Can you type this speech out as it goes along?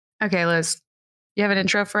Okay, Liz, you have an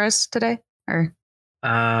intro for us today? Or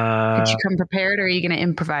did you come prepared, or are you going to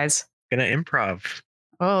improvise? Gonna improv.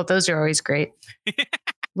 Oh, those are always great.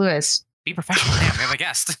 Lewis. Be professional, damn. We have a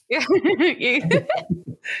guest.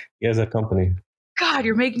 He has a company. God,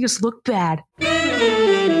 you're making us look bad.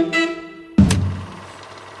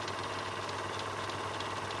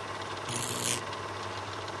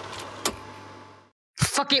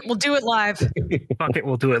 Fuck it, we'll do it live. Fuck it,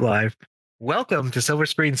 we'll do it live. Welcome to Silver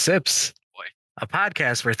Screen Sips, a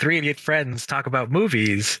podcast where three idiot friends talk about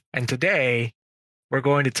movies. And today, we're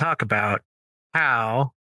going to talk about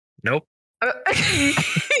how... Nope. He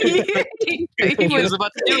was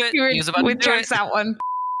about to do it. He was about to do it. That one.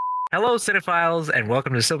 Hello, cinephiles, and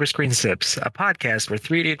welcome to Silver Screen Sips, a podcast where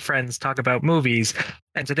three idiot friends talk about movies.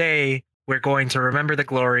 And today, we're going to remember the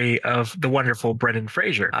glory of the wonderful Brendan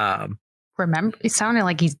Fraser. Remember? It sounded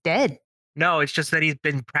like he's dead. No, it's just that he's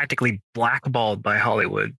been practically blackballed by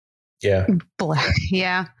Hollywood. Yeah.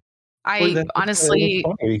 Yeah. Well, Honestly...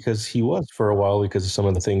 because he was for a while because of some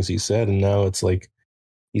of the things he said, and now it's like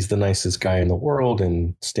he's the nicest guy in the world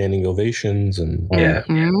and standing ovations and yeah.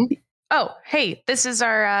 Mm-hmm. Oh, hey, this is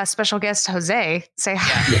our special guest, Jose. Say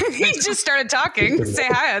hi. Yeah. He just started talking. Say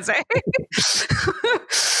hi, Jose.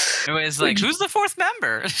 It was like, who's the fourth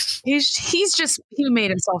member? He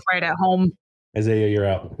made himself right at home. Isaiah, you're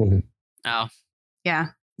out. Oh, Yeah.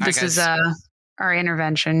 All This right, is guys. our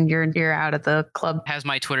intervention. You're out of the club. has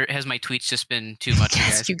my tweets just been too much, you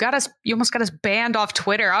Yes, guys? you almost got us banned off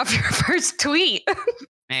Twitter off your first tweet.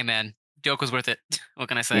 Hey, man. Joke was worth it. What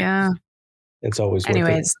can I say? Yeah. It's always worth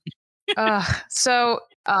Anyways. Okay.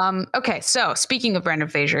 So speaking of Brendan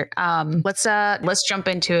Fraser, let's jump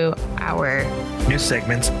into our News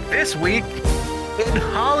segments this week in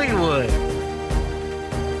Hollywood.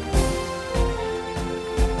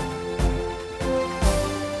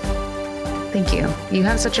 Thank you. You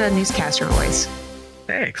have such a newscaster voice.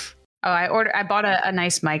 Thanks. Oh, I bought a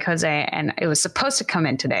nice mic, Jose, and it was supposed to come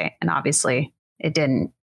in today, and obviously it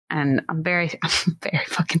didn't. And I'm very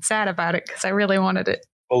fucking sad about it because I really wanted it.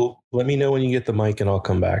 Well, let me know when you get the mic and I'll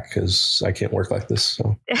come back because I can't work like this.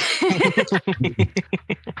 So.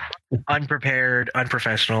 Unprepared,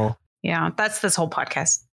 unprofessional. Yeah, that's this whole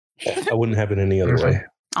podcast. I wouldn't have it any other way.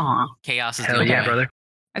 Aw. Chaos is Hell the yeah, way. brother.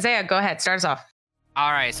 Isaiah, go ahead. Start us off.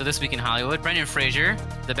 All right, so this week in Hollywood, Brendan Fraser,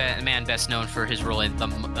 the man best known for his role in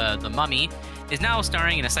The Mummy, is now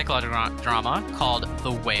starring in a psychological drama called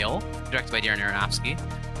The Whale, directed by Darren Aronofsky.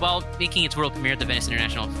 While making its world premiere at the Venice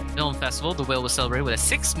International Film Festival, The Whale was celebrated with a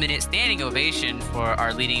 6-minute standing ovation for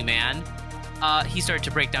our leading man. He started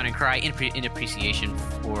to break down and cry in appreciation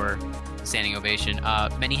for the standing ovation.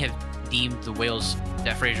 Many have deemed The Whale's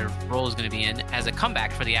that Fraser role is going to be in as a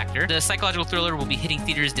comeback for the actor. The psychological thriller will be hitting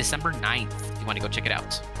theaters December 9th. If you want to go check it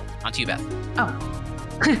out. On to you, Beth.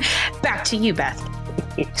 Oh, back to you, Beth.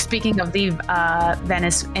 Speaking of the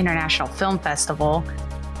Venice International Film Festival,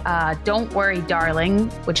 Don't Worry, Darling,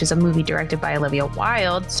 which is a movie directed by Olivia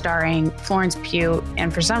Wilde, starring Florence Pugh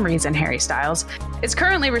and, for some reason, Harry Styles, is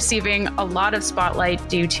currently receiving a lot of spotlight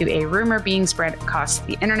due to a rumor being spread across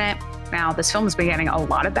the internet. Now, this film has been getting a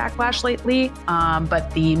lot of backlash lately,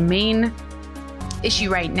 but the main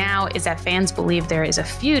issue right now is that fans believe there is a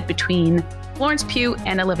feud between Florence Pugh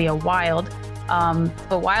and Olivia Wilde.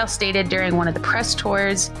 But Wilde stated during one of the press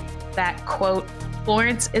tours that, quote,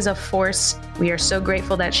 "Florence is a force. We are so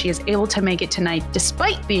grateful that she is able to make it tonight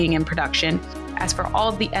despite being in production. As for all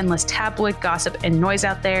of the endless tabloid gossip and noise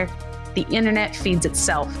out there, the internet feeds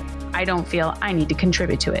itself. I don't feel I need to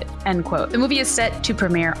contribute to it," end quote. The movie is set to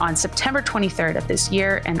premiere on September 23rd of this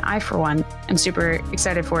year, and I, for one, am super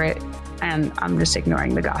excited for it, and I'm just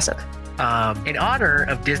ignoring the gossip. In honor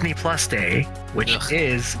of Disney Plus Day, which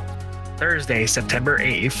is Thursday, September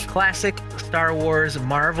 8th, classic Star Wars,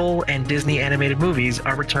 Marvel, and Disney animated movies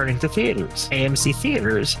are returning to theaters. AMC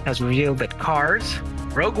Theaters has revealed that Cars,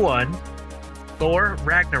 Rogue One, Thor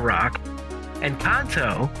Ragnarok, and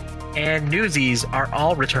Kanto and Newsies are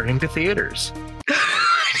all returning to theaters.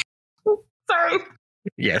 Sorry.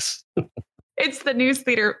 Yes. It's the news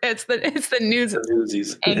theater. It's the news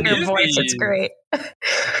Newsies. anchor voice. It's great.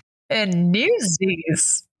 And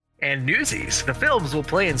Newsies. And Newsies. The films will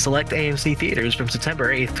play in select AMC theaters from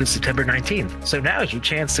September 8th to September 19th. So now is your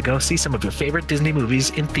chance to go see some of your favorite Disney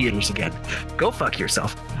movies in theaters again. Go fuck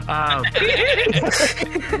yourself. That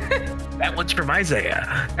one's from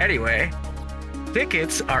Isaiah. Anyway,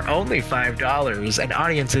 Tickets are only $5, and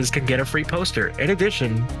audiences can get a free poster. In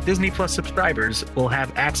addition, Disney Plus subscribers will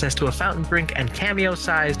have access to a fountain drink and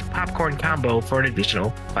cameo-sized popcorn combo for an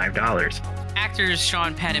additional $5. Actors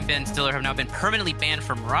Sean Penn and Ben Stiller have now been permanently banned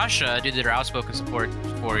from Russia due to their outspoken support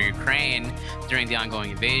for Ukraine during the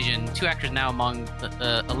ongoing invasion. Two actors now among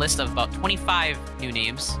a list of about 25 new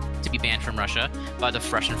names to be banned from Russia by the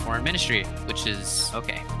Russian Foreign Ministry, which is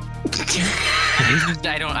okay.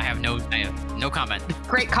 I have no comment.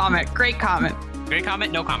 Great comment. Great comment.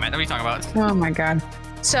 No comment. What are you talking about? Oh my God.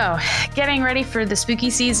 So, getting ready for the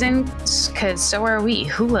spooky season, because so are we.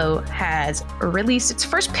 Hulu has released its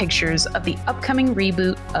first pictures of the upcoming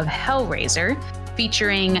reboot of Hellraiser,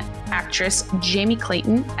 featuring actress Jamie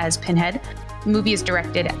Clayton as Pinhead. The movie is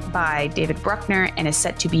directed by David Bruckner and is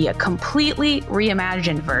set to be a completely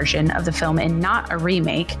reimagined version of the film and not a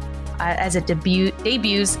remake, as it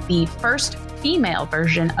debuts the first female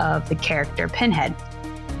version of the character Pinhead.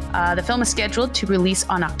 The film is scheduled to release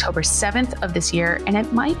on October 7th of this year, and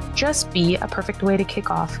it might just be a perfect way to kick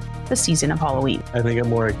off the season of Halloween. I think I'm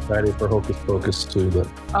more excited for Hocus Pocus too, but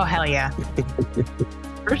Oh, hell yeah.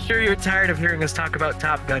 For sure you're tired of hearing us talk about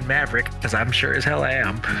Top Gun Maverick, because I'm sure as hell I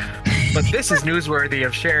am. But this is newsworthy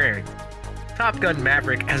of sharing. Top Gun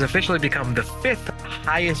Maverick has officially become the 5th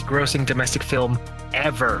highest grossing domestic film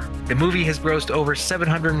ever. The movie has grossed over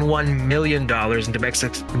 $701 million in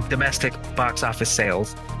domestic box office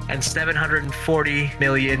sales and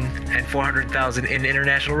 $740,400,000 in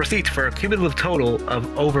international receipts for a cumulative total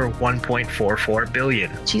of over $1.44 billion.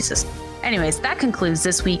 Jesus. Anyways, that concludes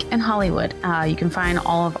This Week in Hollywood. You can find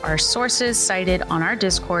all of our sources cited on our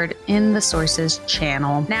Discord in the Sources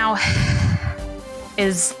channel. Now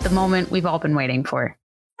is the moment we've all been waiting for.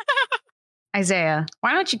 Isaiah,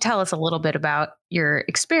 why don't you tell us a little bit about your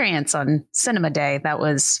experience on Cinema Day? That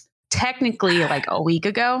was technically like a week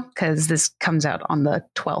ago, because this comes out on the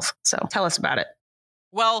 12th. So tell us about it.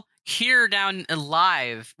 Well, here down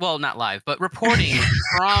live, well, not live, but reporting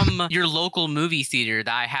from your local movie theater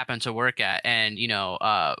that I happen to work at and,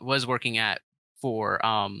 was working at for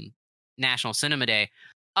National Cinema Day.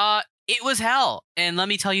 It was hell. And let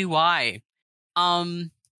me tell you why.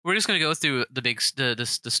 We're just going to go through the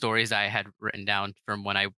stories that I had written down from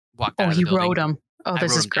when I walked out of the building. Oh, you wrote them. Oh,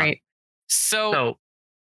 this is great. Down. So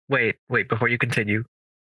wait, before you continue.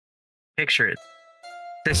 Picture it.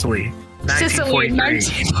 Sicily,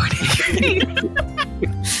 1943.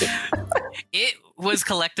 It was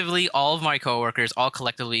collectively, all of my coworkers all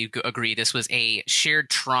collectively agree this was a shared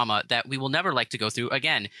trauma that we will never like to go through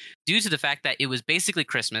again, due to the fact that it was basically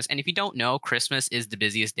Christmas. And if you don't know, Christmas is the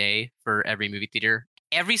busiest day for every movie theater.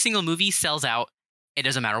 Every single movie sells out. It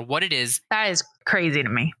doesn't matter what it is. That is crazy to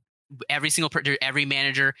me. Every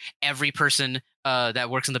manager, every person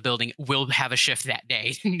that works in the building will have a shift that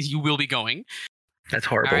day. You will be going. That's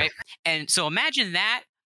horrible. All right. And so imagine that.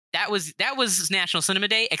 That was National Cinema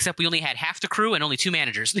Day, except we only had half the crew and only 2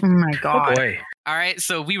 managers. Oh my God. Oh boy. All right.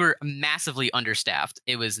 So we were massively understaffed.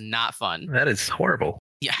 It was not fun. That is horrible.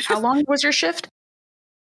 Yeah. How long was your shift?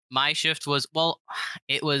 My shift was,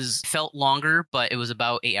 felt longer, but it was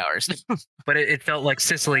about 8 hours. But it felt like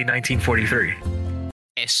Sicily 1943.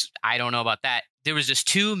 I don't know about that. There was just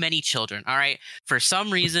too many children. All right. For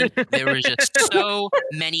some reason, there was just so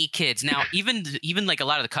many kids. Now, even like a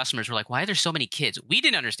lot of the customers were like, why are there so many kids? We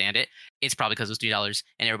didn't understand it. It's probably because it was $3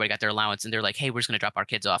 and everybody got their allowance and they're like, hey, we're just going to drop our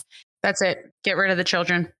kids off. That's it. Get rid of the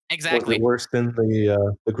children. Exactly. Was it worse than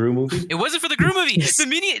the Gru movie? It wasn't for the Gru movie. The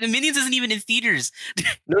Minions isn't even in theaters.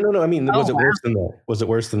 No. I mean, was it worse than that? Was it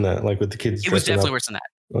worse than that? Like with the kids? It was definitely worse than that.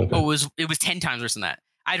 Okay. Oh, it was 10 times worse than that.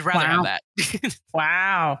 I'd rather have that.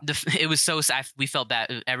 Wow. It was so sad. We felt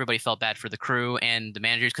bad. Everybody felt bad for the crew and the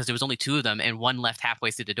managers because there was only 2 of them and one left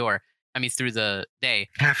halfway through the door. I mean, through the day.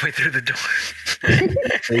 Halfway through the door.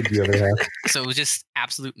 The other half. So it was just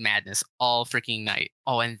absolute madness all freaking night.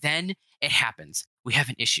 Oh, and then it happens. We have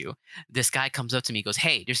an issue. This guy comes up to me, goes,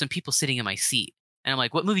 hey, there's some people sitting in my seat. And I'm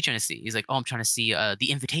like, what movie are you trying to see? He's like, oh, I'm trying to see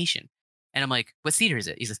The Invitation. And I'm like, what theater is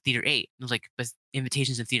it? He's like, Theater 8. And I was like, but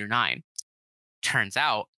Invitation's in Theater 9. Turns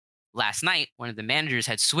out, last night, one of the managers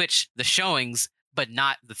had switched the showings, but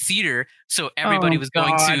not the theater. So everybody was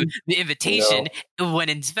going to The Invitation when,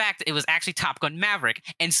 in fact, it was actually Top Gun Maverick.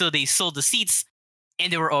 And so they sold the seats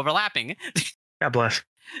and they were overlapping. God bless.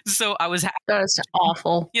 So That's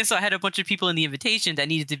awful. Yeah, so I had a bunch of people in The Invitation that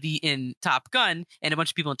needed to be in Top Gun and a bunch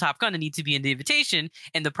of people in Top Gun that need to be in The Invitation.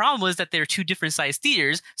 And the problem was that they're 2 different sized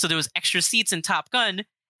theaters. So there was extra seats in Top Gun.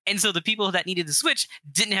 And so the people that needed to switch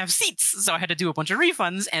didn't have seats. So I had to do a bunch of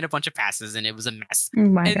refunds and a bunch of passes, and it was a mess. Oh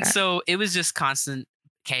my God. So it was just constant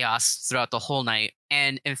chaos throughout the whole night.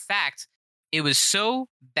 And in fact, it was so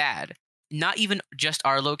bad not even just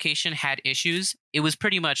our location had issues. It was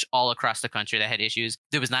pretty much all across the country that had issues.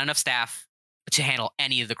 There was not enough staff to handle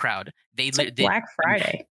any of the crowd. It's like Black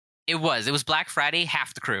Friday. It was Black Friday,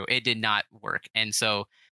 half the crew. It did not work. And so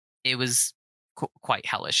it was quite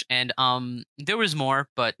hellish. And there was more,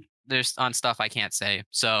 but there's on stuff I can't say.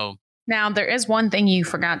 So now there is one thing you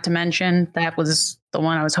forgot to mention. That was the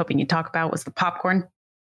one I was hoping you'd talk about, was the popcorn.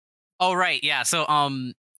 Oh, right. Yeah. So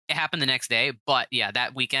it happened the next day. But yeah,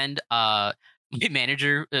 that weekend, my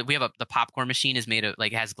manager, we have the popcorn machine is made of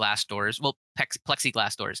like, it has glass doors. Well,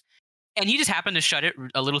 plexiglass doors. And he just happened to shut it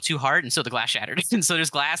a little too hard. And so the glass shattered. And so there's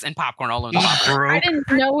glass and popcorn all over the popcorn. I didn't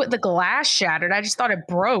know the glass shattered. I just thought it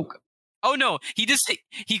broke. Oh, no.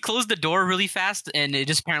 He closed the door really fast and it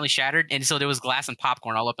just apparently shattered. And so there was glass and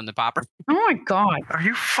popcorn all up in the popper. Oh, my God. Are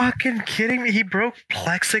you fucking kidding me? He broke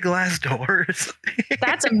plexiglass doors.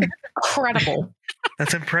 That's incredible.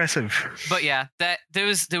 That's impressive. But yeah, there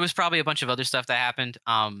was probably a bunch of other stuff that happened.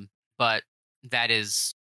 But that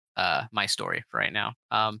is my story for right now.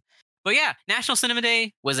 But yeah, National Cinema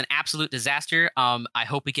Day was an absolute disaster. I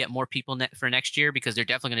hope we get more people for next year, because they're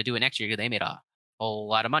definitely going to do it next year, because they made a whole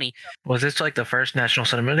lot of money. Was this like the first National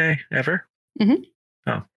Cinema Day ever? Mm-hmm.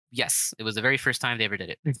 Oh. Yes, it was the very first time they ever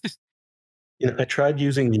did it. I tried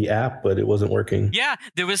using the app, but it wasn't working. Yeah,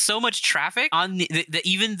 there was so much traffic on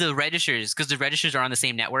even the registers, because the registers are on the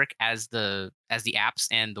same network as the apps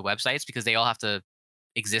and the websites, because they all have to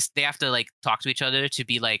exist. They have to like talk to each other to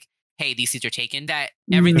be like, hey, these seats are taken. That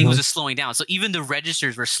everything was just slowing down. So even the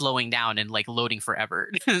registers were slowing down and like loading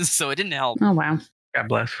forever. So it didn't help. Oh, wow. God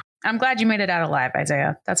bless. I'm glad you made it out alive,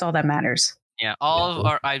 Isaiah. That's all that matters. Yeah,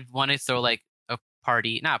 I want to throw like a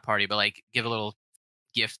party, not a party, but like give a little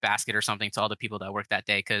gift basket or something to all the people that worked that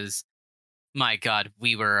day, because my God,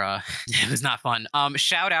 we were it was not fun.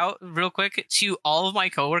 Shout out real quick to all of my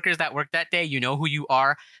coworkers that worked that day. You know who you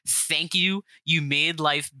are. Thank you. You made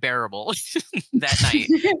life bearable that night.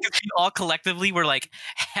 We all collectively were like,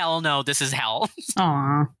 hell no, this is hell.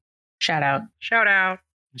 Aw. Shout out. Shout out.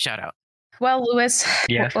 Shout out. Well, Lewis,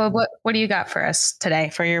 Yes. what do you got for us today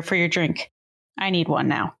for your drink? I need one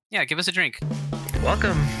now. Yeah, give us a drink.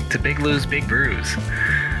 Welcome to Big Lou's Big Brews.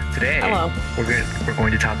 Today, Hello. we're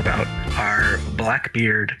going to talk about our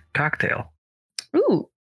Blackbeard cocktail. Ooh,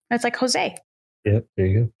 that's like Jose. Yep, there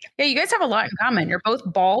you go. Yeah, you guys have a lot in common. You're both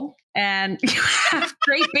bald and you have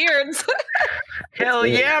great beards. Hell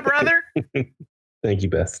yeah, brother! Thank you,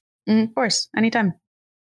 Beth. Of course, anytime.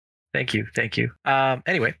 Thank you.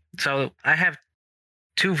 Anyway, so I have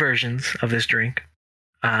two versions of this drink.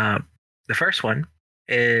 The first one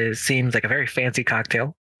seems like a very fancy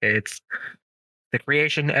cocktail. It's the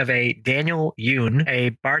creation of a Daniel Yoon, a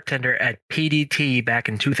bartender at PDT back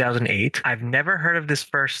in 2008. I've never heard of this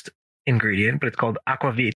first ingredient, but it's called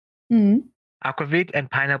aquavit. Mm-hmm. Aquavit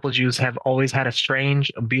and pineapple juice have always had a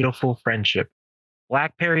strange, beautiful friendship.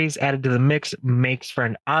 Blackberries added to the mix makes for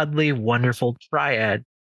an oddly wonderful triad.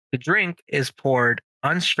 The drink is poured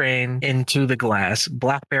unstrained into the glass,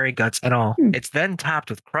 blackberry guts and all. It's then topped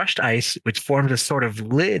with crushed ice, which forms a sort of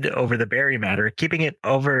lid over the berry matter, keeping it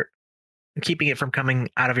from coming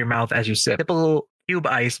out of your mouth as you sip. Typical cube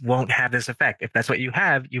ice won't have this effect. If that's what you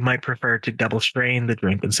have, you might prefer to double strain the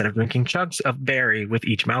drink instead of drinking chunks of berry with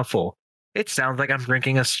each mouthful. It sounds like I'm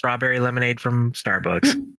drinking a strawberry lemonade from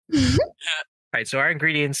Starbucks. All right, so our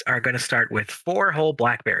ingredients are going to start with 4 whole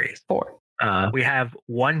blackberries. 4. We have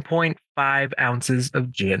 1.5 ounces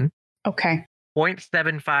of gin. Okay.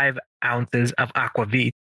 0.75 ounces of aquavit.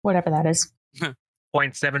 Whatever that is.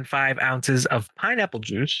 0.75 ounces of pineapple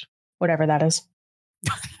juice. Whatever that is.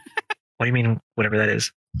 What do you mean, whatever that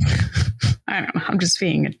is? I don't know. I'm just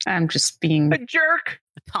being a jerk.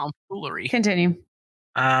 Tomfoolery. Continue.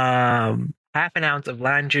 Half an ounce of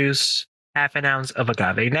lime juice. Half an ounce of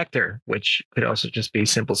agave nectar, which could also just be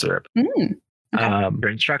simple syrup. Okay. Your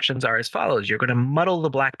instructions are as follows. You're going to muddle the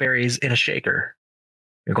blackberries in a shaker.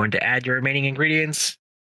 You're going to add your remaining ingredients,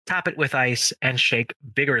 top it with ice, and shake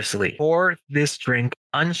vigorously. Pour this drink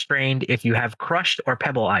unstrained if you have crushed or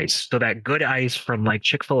pebble ice, so that good ice from like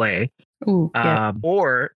Chick-fil-A Yeah.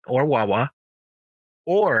 or Wawa,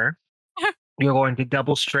 or you're going to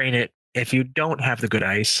double strain it if you don't have the good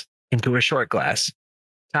ice into a short glass.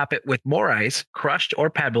 Top it with more ice, crushed or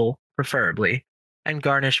pebble, preferably, and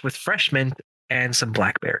garnish with fresh mint and some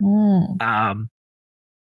blackberry.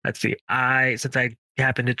 Let's see. Since I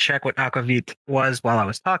happened to check what aquavit was while I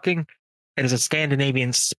was talking, it is a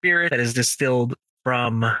Scandinavian spirit that is distilled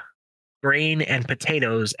from grain and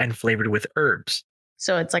potatoes and flavored with herbs.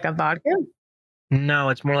 So it's like a vodka? No,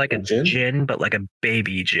 it's more like a gin, but like a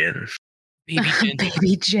baby gin. Baby gin.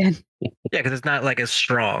 Baby gin. Yeah, because it's not like as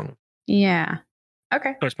strong. Yeah.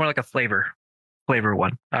 Okay. So it's more like a flavor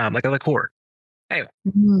one, like a liqueur. Anyway,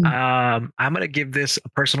 I'm gonna give this a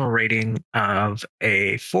personal rating of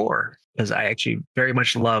a 4 because I actually very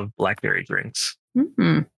much love blackberry drinks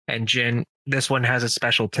and gin. This one has a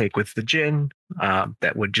special take with the gin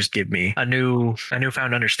that would just give me a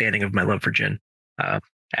newfound understanding of my love for gin,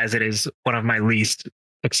 as it is one of my least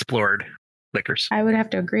explored liquors. I would have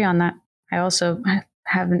to agree on that. I also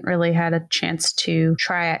haven't really had a chance to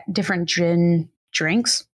try different gin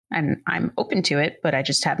drinks, and I'm open to it, but I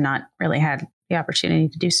just have not really had the opportunity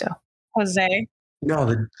to do so. Jose?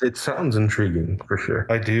 No, it sounds intriguing for sure.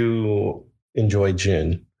 I do enjoy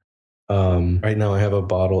gin. Right now I have a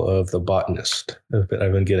bottle of The Botanist that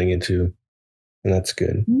I've been getting into, and that's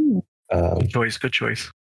good. Good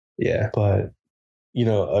choice. Yeah, but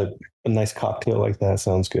a nice cocktail like that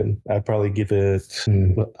sounds good. I'd probably give it,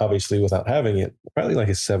 obviously without having it, probably like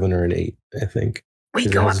a 7 or an 8, I think. We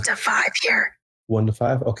go up to 5 here. 1 to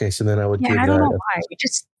 5? Okay, so then I would give that. I don't know why. We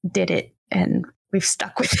just did it and we've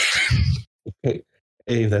stuck with it. Okay.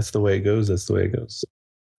 Hey, that's the way it goes. That's the way it goes.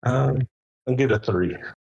 I'll give it a 3.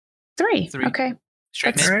 3. Okay.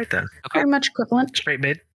 Straight mid. All right then. Okay. Very much equivalent. Straight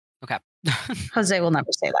mid. Okay. Jose will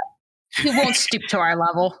never say that. He won't stoop to our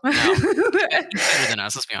level. No. He's better than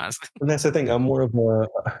us, let's be honest. And that's the thing. I'm more of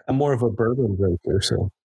a bourbon drinker,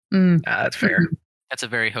 so That's fair. That's a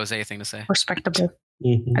very Jose thing to say. Respectable.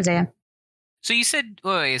 Isaiah. So you said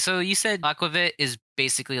aquavit is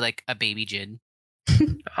basically like a baby gin.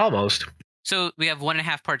 Almost. So we have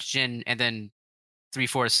 1.5 parts gin and then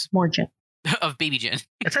 3/4 more gin of baby gin.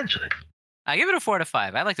 Essentially. I give it a 4 out of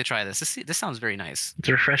 5. I'd like to try this. This sounds very nice. It's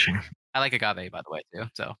refreshing. I like agave, by the way, too.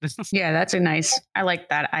 So yeah, that's a nice. I like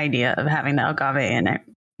that idea of having the agave in it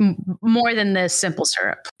more than the simple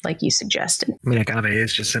syrup, like you suggested. I mean, agave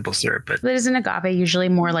is just simple syrup, but isn't agave usually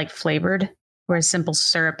more like flavored, whereas simple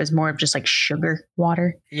syrup is more of just like sugar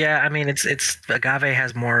water? Yeah, I mean, it's agave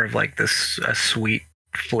has more of like this a sweet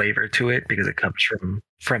flavor to it because it comes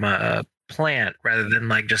from a plant rather than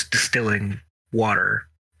like just distilling water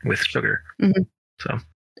with sugar. So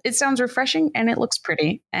it sounds refreshing and it looks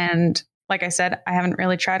pretty. And like I said, I haven't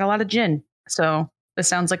really tried a lot of gin. So this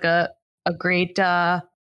sounds like a great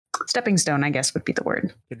stepping stone, I guess would be the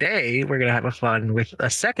word. Today, we're going to have a fun with a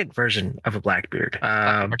second version of a Blackbeard.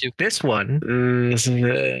 This one,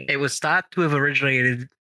 it was thought to have originated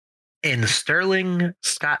in Stirling,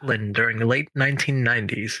 Scotland during the late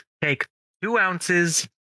 1990s. Take 2 ounces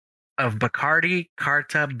of Bacardi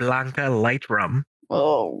Carta Blanca light rum.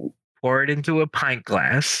 Oh. Pour it into a pint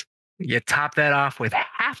glass. You top that off with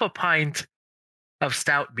half a pint of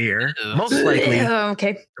stout beer, most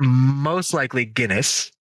likely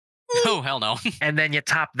Guinness. Oh, hell no. And then you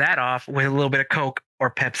top that off with a little bit of Coke or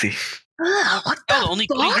Pepsi. What the only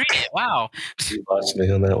ingredient. Wow. You lost me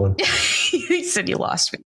on that one. He said you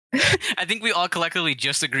lost me. I think we all collectively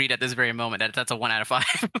just agreed at this very moment that that's a 1 out of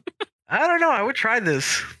 5. I don't know. I would try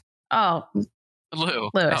this. Oh, Lou.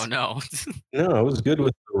 Lewis. Oh no. No, I was good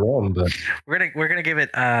with the rum, but we're gonna give it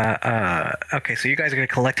okay, so you guys are gonna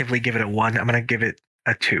collectively give it a 1. I'm gonna give it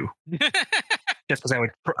a 2. Just because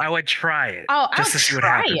I would try it. Oh, just I'll to see what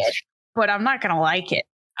try happens. it, but I'm not gonna like it.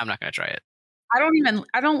 I'm not gonna try it.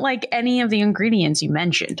 I don't like any of the ingredients you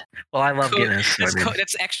mentioned. Well, I love Guinness.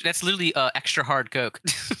 That's literally extra hard Coke.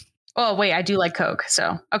 Oh wait, I do like Coke.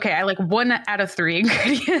 So okay, I like 1 out of 3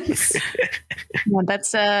 ingredients. Yeah,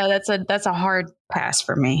 that's a hard pass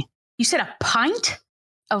for me. You said a pint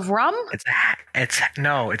of rum?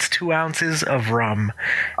 It's 2 ounces of rum.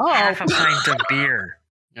 Oh, half a pint of beer.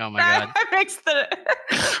 Oh my god. That makes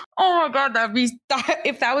oh my god,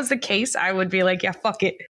 if that was the case, I would be like, yeah, fuck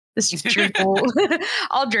it. This is drinkable.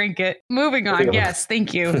 I'll drink it. Moving on. Yes,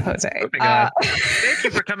 thank you, Jose. Thank you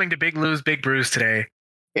for coming to Big Lou's Big Brews today.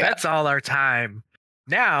 Yeah. That's all our time.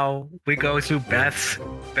 Now we go to Beth's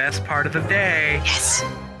best part of the day. Yes,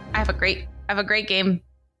 I have a great game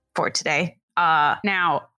for today.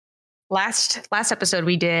 Now, last episode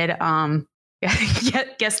we did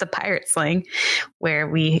guess the pirate slang, where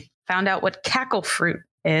we found out what cackle fruit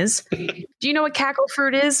is. Do you know what cackle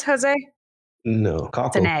fruit is, Jose? No, cockle.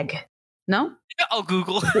 It's an egg. No? Oh,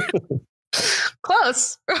 Google.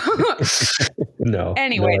 Close. No.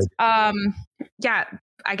 Anyways, yeah,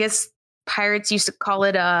 I guess pirates used to call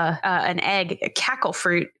it an egg, a cackle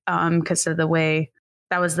fruit, because of the way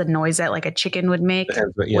that was the noise that like a chicken would make. Yeah,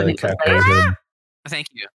 the cackle.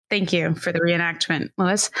 Thank you for the reenactment,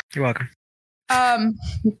 Lewis. You're welcome.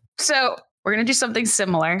 So we're gonna do something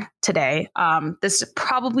similar today. This will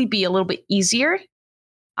probably be a little bit easier.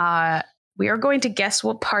 We are going to guess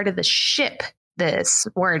what part of the ship this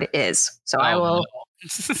word is. So I will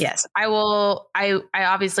Yes, I will. I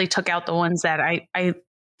obviously took out the ones that I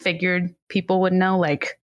figured people would know,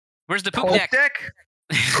 like Where's the poop Poop deck?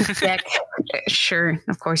 poop deck. Sure,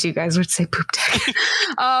 of course, you guys would say poop deck.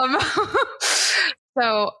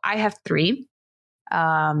 So I have 3.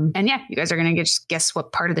 And yeah, you guys are gonna just guess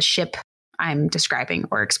what part of the ship I'm describing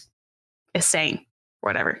or is saying,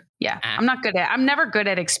 whatever. Yeah, I'm never good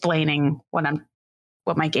at explaining what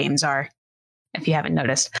my games are, if you haven't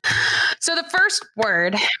noticed. So the first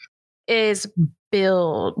word is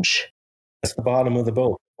bilge. That's the bottom of the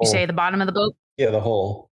boat. You say the bottom of the boat? Yeah, the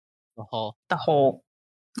hole. The whole. The hole.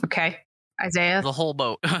 Okay. Isaiah? The whole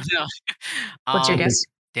boat. No. What's your guess?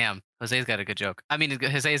 Damn, Jose's got a good joke. I mean,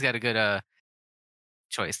 Jose's got a good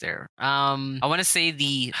choice there. I want to say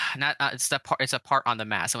it's a part on the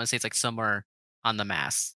mast. I want to say it's like somewhere on the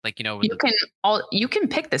mast, like You can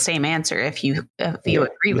pick the same answer if you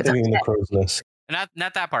agree with it. The crow's nest.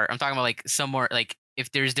 Not that part. I'm talking about like somewhere, like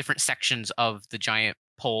if there's different sections of the giant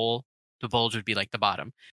pole, the bulge would be like the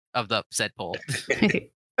bottom of the said pole.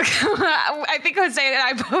 I think Jose and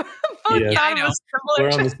I both Yeah, thought I it know. was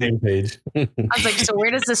We're similar. on the same page. I was like, so where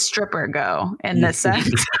does the stripper go in this sense?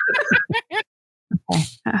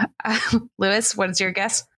 Lewis, what is your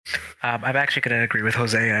guess? I'm actually going to agree with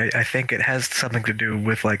Jose. I think it has something to do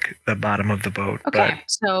with like the bottom of the boat. Okay,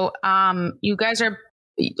 so you guys are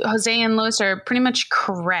Jose and Lewis are pretty much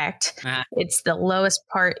correct. Uh-huh. It's the lowest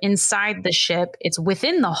part inside the ship. It's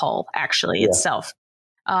within the hull, actually, itself.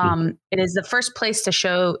 It is the first place to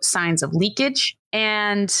show signs of leakage,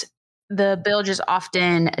 and the bilge is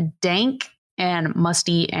often dank and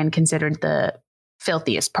musty and considered the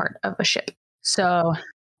filthiest part of a ship. So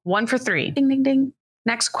 1 for 3. Ding, ding, ding.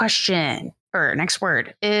 Next question, or next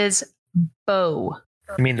word is bow.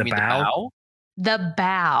 You mean the bow? The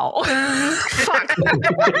bow. Fuck.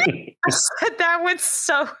 I said that with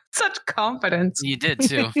such confidence. You did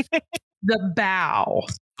too. The bow.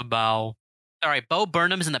 The bow. All right, Bo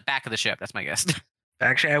Burnham's in the back of the ship. That's my guess.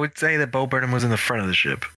 Actually, I would say that Bo Burnham was in the front of the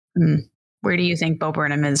ship. Where do you think Bo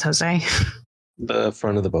Burnham is, Jose? The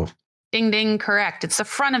front of the boat. Ding, ding, correct. It's the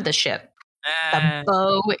front of the ship. The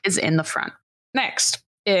bow is in the front. Next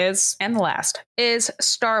is, and the last, is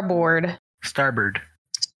starboard. Starboard.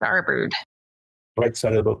 Starboard. Right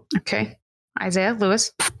side of the boat. Okay. Isaiah,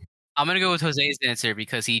 Lewis. I'm going to go with Jose's answer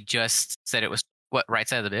because he just said it was, what, right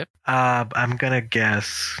side of the bib? I'm going to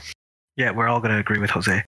guess. Yeah, we're all going to agree with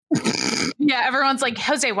Jose. Yeah, everyone's like,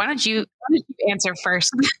 Jose, why don't you answer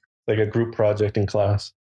first? Like a group project in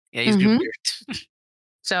class. Yeah, he's weird.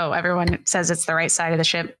 So everyone says it's the right side of the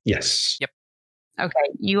ship? Yes. Yep.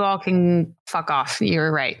 Okay, you all can fuck off.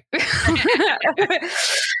 You're right.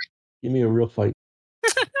 Give me a real fight.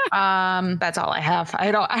 That's all I have.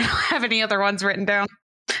 I don't have any other ones written down.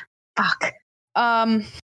 Fuck.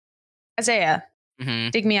 Isaiah,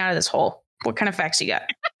 dig me out of this hole. What kind of facts you got?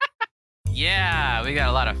 Yeah, we got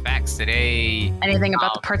a lot of facts today. Anything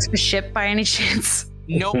about the parts of the ship by any chance?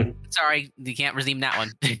 Nope. Sorry, you can't redeem that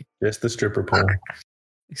one. Just the stripper pole.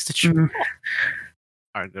 It's the stripper pole.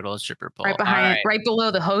 Our good old stripper pole. Right behind, right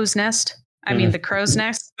below the hose nest. I mean, the crow's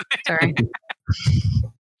nest. Sorry.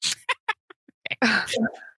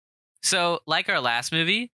 So, like our last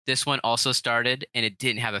movie, this one also started and it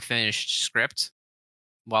didn't have a finished script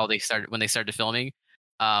when they started filming.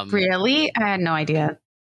 Really? I had no idea.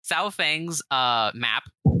 Sao Fang's map,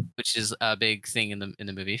 which is a big thing in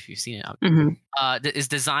the movie, if you've seen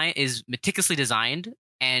it, is meticulously designed,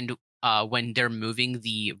 and when they're moving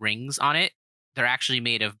the rings on it, they're actually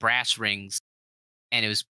made of brass rings, and it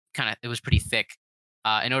was pretty thick.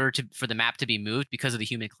 In order for the map to be moved because of the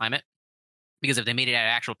humid climate, because if they made it out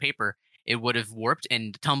of actual paper, it would have warped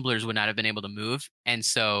and the tumblers would not have been able to move, and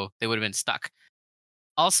so they would have been stuck.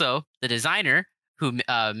 Also, the designer who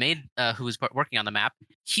was working on the map,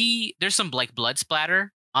 there's some like blood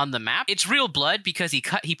splatter on the map. It's real blood because he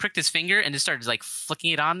pricked his finger and just started like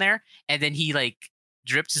flicking it on there, and then he like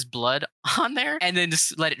dripped his blood on there and then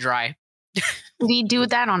just let it dry. Did he do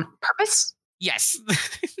that on purpose? Yes.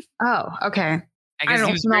 Oh, okay. I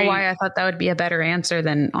don't know why I thought that would be a better answer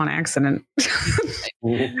than on accident.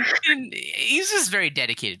 He's just very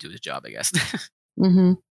dedicated to his job, I guess.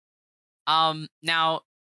 Now,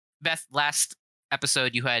 Beth, last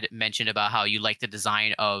episode you had mentioned about how you like the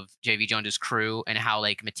design of J.V. Jones's crew and how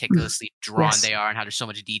like meticulously drawn they are and how there's so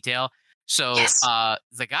much detail. So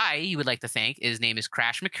the guy you would like to thank, his name is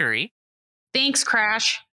Crash McCurry. Thanks,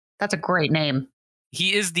 Crash. That's a great name.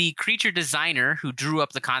 He is the creature designer who drew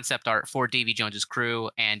up the concept art for Davy Jones's crew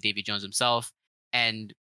and Davy Jones himself,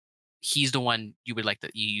 and he's the one you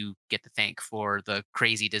get to thank for the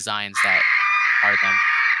crazy designs that are them.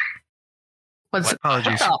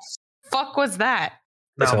 Apologies. What the fuck was that?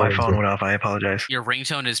 No, how my it phone is. went off. I apologize. Your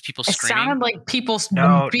ringtone is people It screaming. sounded like people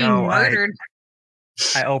No, being no, murdered.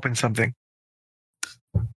 I opened something.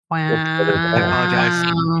 Wow. I apologize.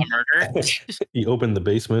 A murder. You opened the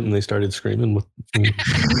basement and they started screaming.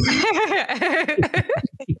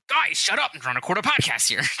 Guys, shut up! I'm trying to record a podcast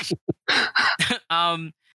here.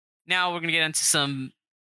 Now we're gonna get into some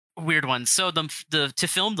weird ones. So the to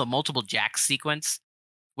film the multiple jack sequence,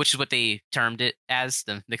 which is what they termed it as,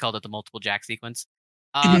 they called it the multiple jack sequence.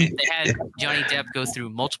 They had Johnny Depp go through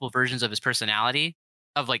multiple versions of his personality,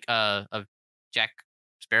 of Jack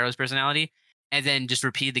Sparrow's personality, and then just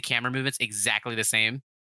repeated the camera movements exactly the same,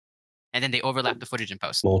 and then they overlapped the footage in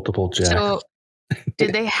post. Multiple jacks. So,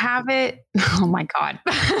 did they have it? Oh my god!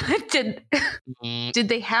 did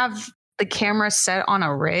they have the camera set on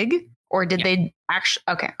a rig, or did they actually?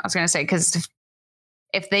 Okay, I was gonna say, because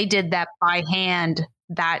if they did that by hand,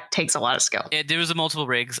 that takes a lot of skill. There was multiple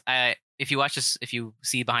rigs. If you watch this, if you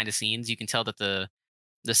see behind the scenes, you can tell that the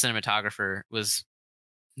cinematographer was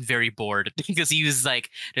very bored because he was like,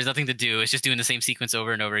 "There's nothing to do. It's just doing the same sequence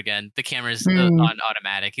over and over again. The camera's on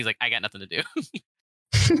automatic." He's like, "I got nothing to do."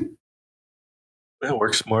 It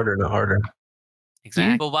works smarter, not harder.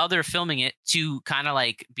 Exactly. But while they're filming it, to kind of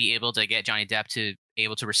like be able to get Johnny Depp to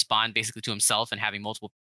able to respond basically to himself and having to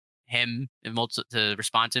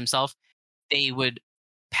respond to himself, they would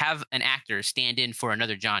have an actor stand in for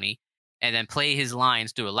another Johnny and then play his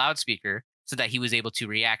lines through a loudspeaker so that he was able to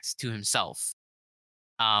react to himself.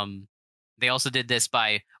 They also did this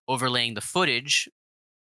by overlaying the footage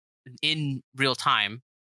in real time,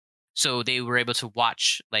 so they were able to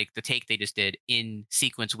watch like the take they just did in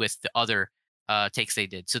sequence with the other takes they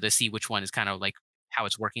did, so to see which one is kind of like how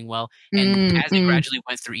it's working well. And as they gradually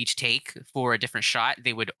went through each take for a different shot,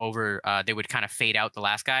 they would kind of fade out the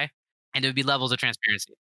last guy, and there would be levels of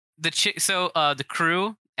transparency. The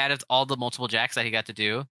crew, out of all the multiple jacks that he got to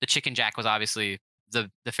do, the chicken jack was obviously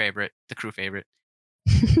the favorite, the crew favorite.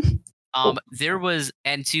 There was,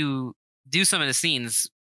 and to do some of the scenes,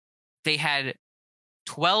 they had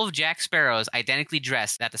 12 Jack Sparrows identically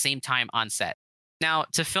dressed at the same time on set. Now,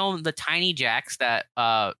 to film the tiny jacks that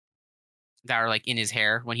are like in his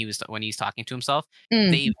hair when he's talking to himself,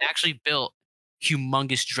 they actually built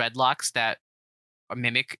humongous dreadlocks that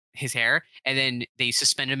mimic his hair, and then they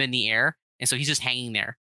suspend him in the air, and so he's just hanging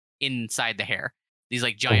there inside the hair. These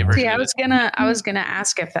like giant versions. Yeah, I was gonna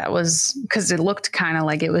ask if that was because it looked kind of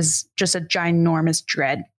like it was just a ginormous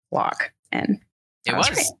dreadlock, and it was.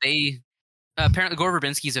 Great. They apparently Gore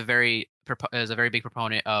Verbinski is a very big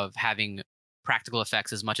proponent of having practical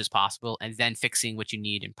effects as much as possible, and then fixing what you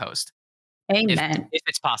need in post. Amen. If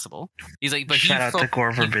it's possible. He's like, but shout out to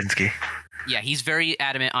Gore Verbinski. Yeah, he's very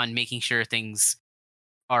adamant on making sure things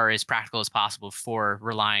are as practical as possible for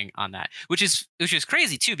relying on that, which is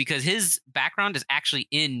crazy too, because his background is actually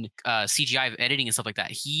in CGI editing and stuff like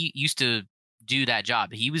that. He used to do that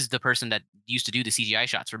job. He was the person that used to do the CGI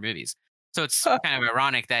shots for movies. So it's kind of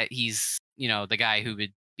ironic that he's, the guy who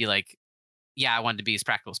would be like, yeah, I wanted to be as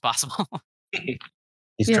practical as possible.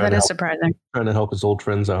 That is surprising. Trying to help his old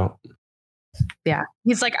friends out. Yeah.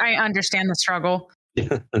 He's like, I understand the struggle.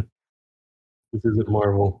 This isn't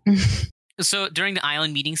Marvel. So during the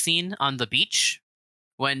island meeting scene on the beach,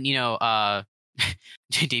 when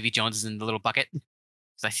Davy Jones is in the little bucket,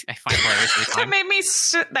 I find hilarious.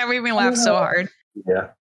 That made me laugh so hard. Yeah.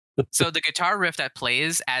 So the guitar riff that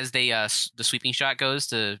plays as the sweeping shot goes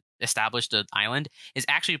to establish the island is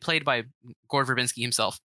actually played by Gore Verbinski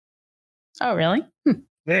himself. Oh, really?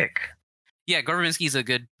 Nick. Yeah, Gore Verbinski is a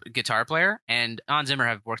good guitar player, and Hans Zimmer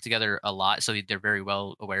have worked together a lot, so they're very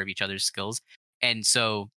well aware of each other's skills. And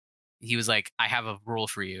so he was like, I have a role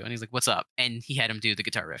for you. And he's like, what's up? And he had him do the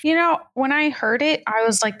guitar riff. When I heard it, I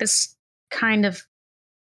was like, this kind of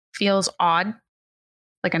feels odd,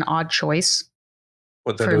 like an odd choice.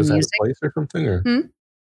 What, that it was music. Out of place or something? Or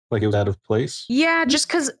like it was out of place? Yeah, just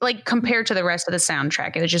because like compared to the rest of the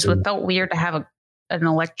soundtrack, it was just it felt weird to have an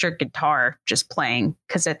electric guitar just playing,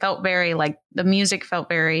 because it felt very like the music felt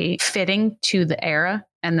very fitting to the era.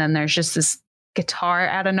 And then there's just this guitar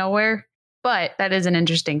out of nowhere. But that is an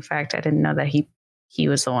interesting fact. I didn't know that he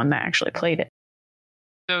was the one that actually played it.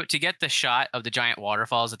 So to get the shot of the giant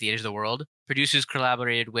waterfalls at the edge of the world, producers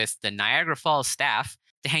collaborated with the Niagara Falls staff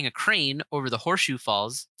to hang a crane over the Horseshoe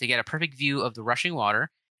Falls to get a perfect view of the rushing water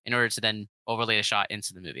in order to then overlay the shot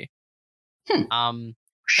into the movie.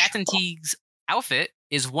 Captain Teague's outfit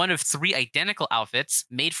is one of 3 identical outfits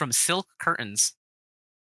made from silk curtains.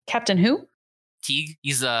 Captain who? Teague.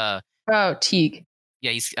 He's Teague.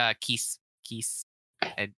 Yeah, he's Keith.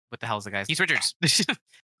 What the hell is the guy? Keith Richards.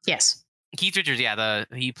 Yes. Keith Richards, yeah.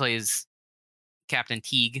 He plays Captain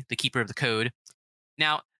Teague, the Keeper of the Code.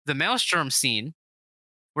 Now, the Maelstrom scene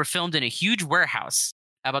were filmed in a huge warehouse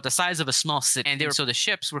about the size of a small city. And so the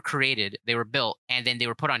ships were created, they were built, and then they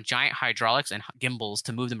were put on giant hydraulics and gimbals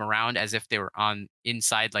to move them around as if they were on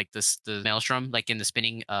inside like the Maelstrom, like in the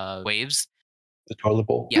spinning waves. The toilet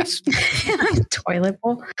bowl? Yes. Toilet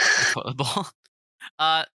bowl? Toilet bowl.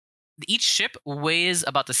 Each ship weighs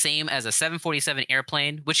about the same as a 747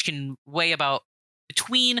 airplane, which can weigh about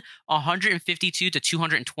between 152 to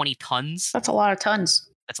 220 tons. That's a lot of tons.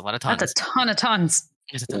 That's a lot of tons. That's a ton of tons.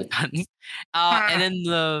 It's a ton of tons. And then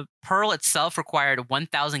the Pearl itself required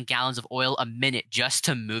 1,000 gallons of oil a minute just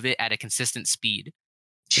to move it at a consistent speed.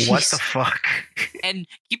 Jeez. What the fuck? And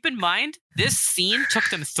keep in mind, this scene took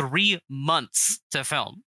them 3 months to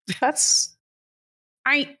film. That's...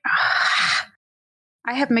 I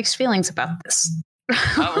have mixed feelings about this.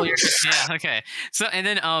 Well, yeah, okay. So, and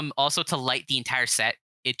then also to light the entire set,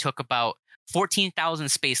 it took about 14,000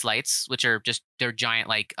 space lights, which are just, they're giant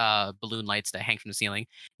like balloon lights that hang from the ceiling,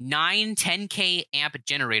 9 10K amp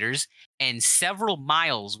generators, and several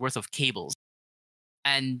miles worth of cables.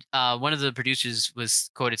 And one of the producers was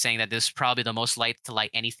quoted saying that this is probably the most light to light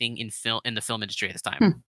anything in the film industry at this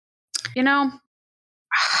time. You know,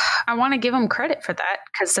 I want to give them credit for that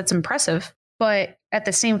because that's impressive. But at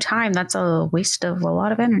the same time, that's a waste of a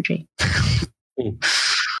lot of energy.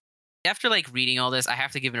 After like reading all this, I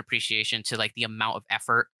have to give an appreciation to like the amount of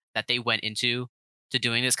effort that they went into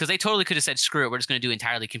doing this, because they totally could have said, screw it, we're just going to do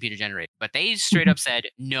entirely computer generated. But they straight up said,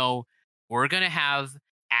 no, we're going to have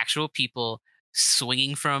actual people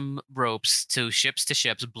swinging from ropes to ships,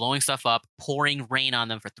 blowing stuff up, pouring rain on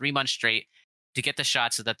them for 3 months straight to get the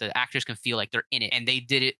shots so that the actors can feel like they're in it. And they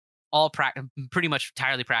did it all pretty much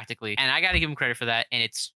entirely practically. And I got to give them credit for that. And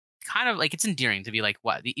it's kind of like, it's endearing to be like,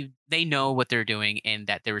 what? They know what they're doing and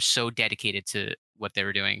that they were so dedicated to what they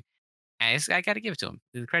were doing. And I got to give it to them.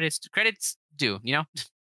 The credits due, you know?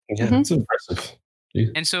 Yeah, it's impressive.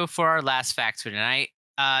 Jeez. And so for our last facts for tonight,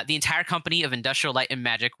 the entire company of Industrial Light and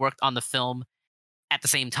Magic worked on the film at the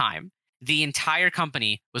same time. The entire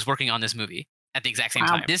company was working on this movie at the exact same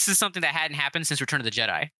time. This is something that hadn't happened since Return of the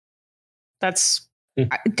Jedi. That's did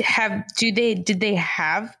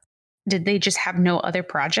they just have no other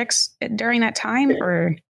projects during that time,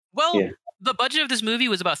 or? Well, the budget of this movie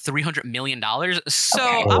was about $300 million. So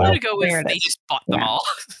I'm going to go with they just bought them all.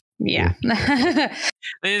 Yeah.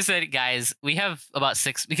 They just said, guys, we have about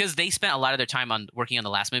 6, because they spent a lot of their time on working on the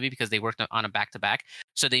last movie because they worked on a back-to-back.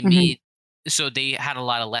 So they they had a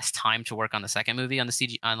lot of less time to work on the second movie on the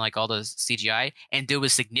CG, on like all the CGI, and there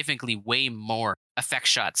was significantly way more effect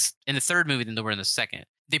shots in the third movie than there were in the second.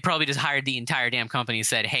 They probably just hired the entire damn company and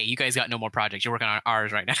said, hey, you guys got no more projects. You're working on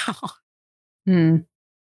ours right now.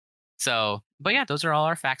 So, but yeah, those are all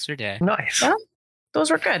our facts for today. Nice. Yeah, those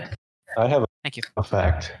were good. I have Thank you. a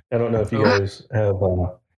fact. I don't know if you guys have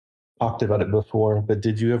talked about it before, but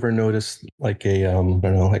did you ever notice like a I don't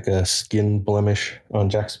know, like a skin blemish on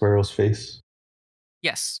Jack Sparrow's face?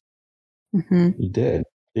 Yes. You did.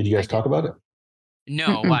 Did you guys talk about it?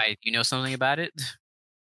 No. Why? Do you know something about it?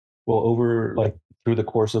 Well, over like through the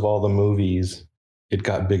course of all the movies, it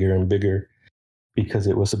got bigger and bigger because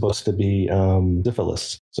it was supposed to be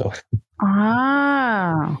syphilis. So.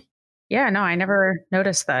 Yeah. No, I never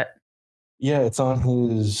noticed that. Yeah, it's on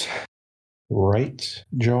his right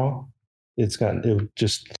jaw. It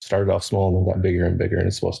just started off small and then got bigger and bigger, and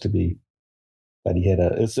it's supposed to be that he had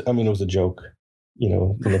it was a joke,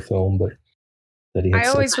 in the film, but that he had. I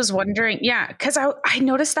always was wondering, because I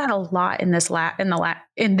noticed that a lot in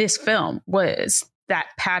this film was that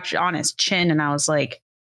patch on his chin, and I was like,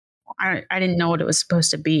 I didn't know what it was supposed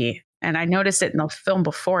to be, and I noticed it in the film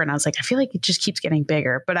before, and I was like, I feel like it just keeps getting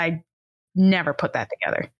bigger, but I never put that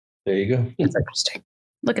together. There you go. It's interesting.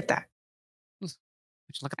 Look at that.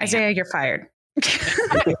 Look at Isaiah, you're fired.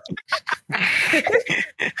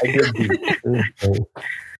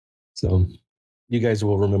 So you guys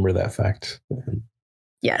will remember that fact.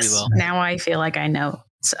 Yes. We will. Now I feel like I know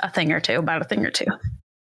about a thing or two.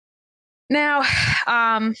 Now,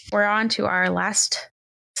 we're on to our last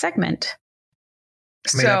segment.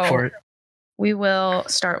 Made up for it. We will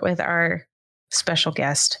start with our special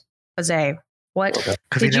guest, Jose. What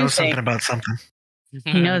Because he knows something about something.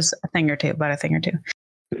 He knows a thing or two about a thing or two.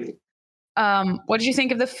 What did you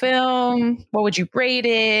think of the film? What would you rate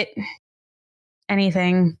it?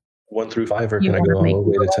 Anything? 1 through 5, or can I go all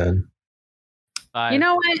the way to 10? 5. You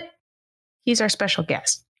know what? He's our special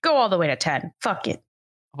guest. Go all the way to 10. Fuck it.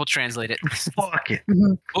 We'll translate it. Fuck it.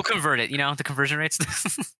 Mm-hmm. We'll convert it. The conversion rates.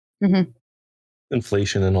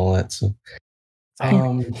 Inflation and all that. So.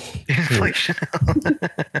 Inflation.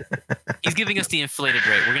 He's giving us the inflated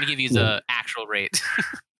rate. We're going to give you the actual rate.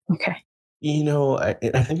 Okay. I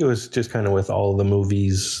think it was just kind of with all the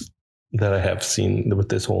movies that I have seen with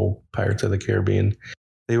this whole Pirates of the Caribbean.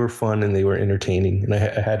 They were fun and they were entertaining, and I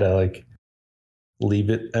had to like leave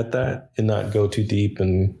it at that and not go too deep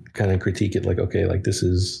and kind of critique it like, okay, like this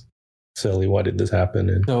is silly. Why did this happen?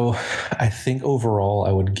 And so I think overall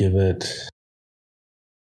I would give it,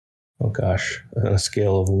 oh gosh, on a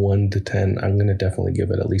scale of 1 to 10, I'm going to definitely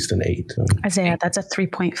give it at least an 8. Isaiah, that's a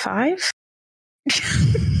 3.5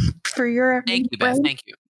 for your. Thank you, Beth. Thank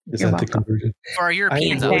you. Is You're that the welcome. conversion? For our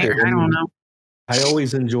Europeans out enjoyed there. it. I don't know. I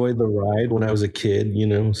always enjoyed the ride when I was a kid,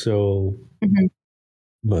 so, Mhm.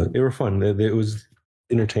 but they were fun. It was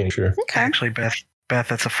entertaining, sure. Okay. Actually, Beth,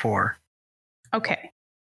 that's a 4. Okay.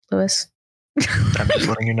 Lewis. I'm just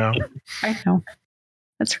letting you know. I know.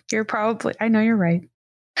 You're probably, I know you're right.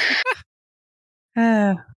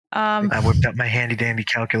 I I whipped out my handy dandy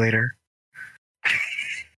calculator.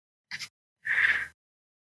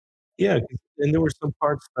 Yeah, and there were some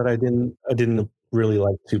parts that I didn't really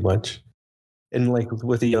like too much. And like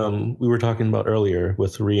with the we were talking about earlier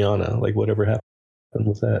with Rihanna, like whatever happened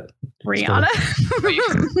with that. Rihanna? You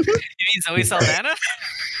mean Zoe Saldana?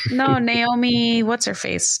 No, Naomi, what's her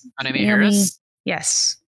face? Naomi Harris?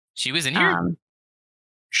 Yes. She was in here?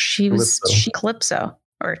 She was Calypso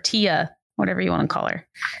or Tia, whatever you want to call her.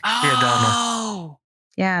 Oh.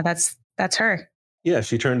 Yeah, that's her. Yeah,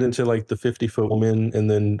 she turned into like the 50-foot woman and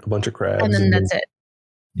then a bunch of crabs. And then that's it.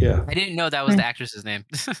 Yeah. I didn't know that was the actress's name.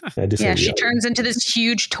 Yeah, she turns into this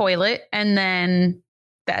huge toilet and then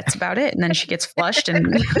that's about it. And then she gets flushed and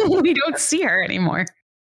we don't see her anymore.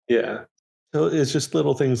 Yeah. So it's just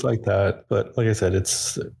little things like that. But like I said,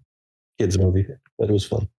 it's a kids movie, but it was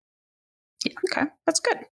fun. Yeah, okay. That's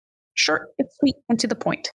good. Short, it's sweet, and to the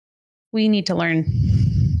point. We need to learn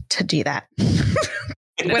to do that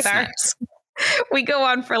with ours. We go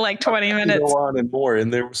on for like 20 minutes. We go on and more.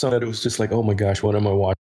 And there was some that it was just like, oh my gosh, what am I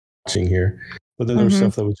watching here? But then there was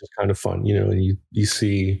stuff that was just kind of fun. You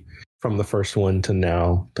see from the first one to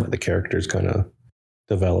now that the characters kind of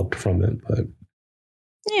developed from it. But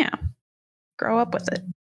yeah, grow up with it.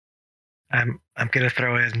 I'm gonna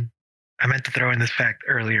throw in. I meant to throw in this fact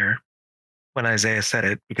earlier when Isaiah said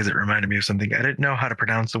it because it reminded me of something. I didn't know how to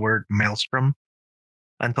pronounce the word maelstrom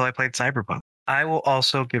until I played Cyberpunk. I will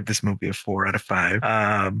also give this movie a 4 out of 5.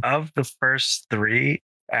 Of the first 3,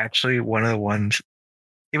 actually, one of the ones,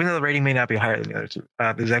 even though the rating may not be higher than the other 2,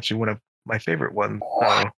 is actually one of my favorite ones.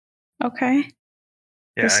 So, okay.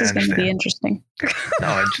 Yeah, this is going to be interesting.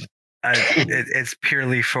 No, it's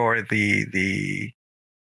purely for the.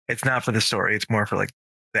 It's not for the story. It's more for like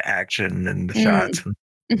the action and the shots.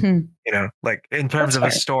 And, like in terms of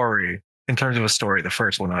a story. In terms of a story, the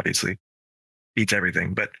first one obviously beats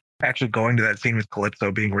everything. But actually going to that scene with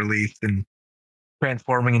Calypso being released and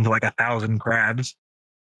transforming into like 1,000 crabs.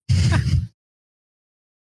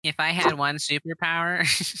 If I had one superpower,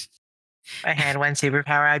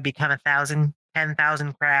 I'd become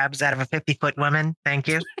 10,000 crabs out of a 50-foot woman. Thank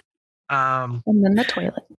you. And then the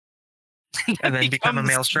toilet. And then become a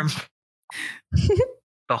maelstrom.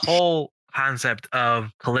 The whole concept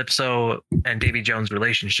of Calypso and Davy Jones'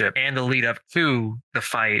 relationship and the lead up to the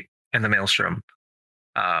fight and the maelstrom.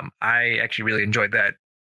 I actually really enjoyed that.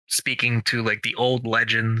 Speaking to like the old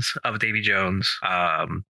legends of Davy Jones,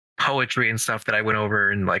 poetry and stuff that I went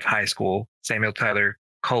over in like high school. Samuel Tyler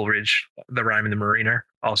Coleridge, The Rhyme and the Mariner,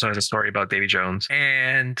 also has a story about Davy Jones.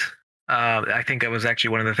 And I think that was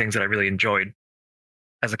actually one of the things that I really enjoyed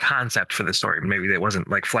as a concept for the story. Maybe it wasn't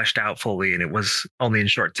like fleshed out fully and it was only in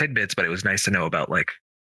short tidbits, but it was nice to know about like,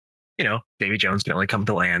 Davy Jones can only come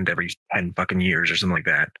to land every 10 fucking years or something like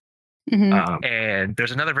that. And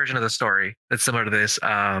there's another version of the story that's similar to this.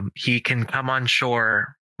 He can come on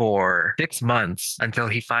shore for 6 months until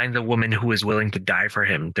he finds a woman who is willing to die for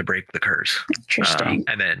him to break the curse. Interesting.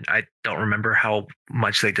 And then I don't remember how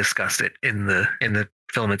much they discussed it in the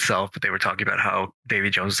film itself, but they were talking about how Davy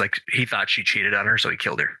Jones, like, he thought she cheated on her, so he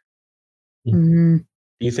killed her. Mm-hmm. Do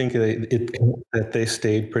you think that they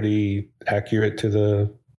stayed pretty accurate to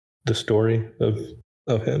the story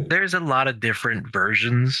of him? There's a lot of different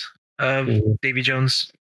versions of Davy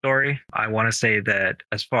Jones' story. I want to say that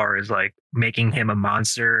as far as like making him a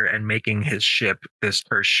monster and making his ship this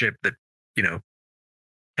cursed ship that can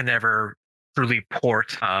never truly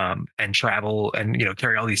port and travel and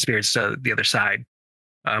carry all these spirits to the other side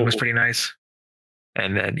was pretty nice.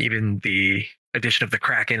 And then even the addition of the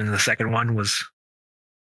Kraken in the second one was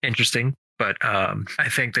interesting. But I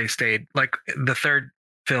think they stayed, like, the third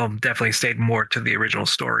film definitely stayed more to the original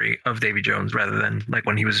story of Davy Jones rather than like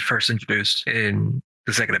when he was first introduced in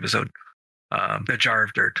the second episode, the Jar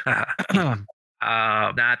of Dirt. Not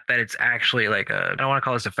that it's actually like I don't want to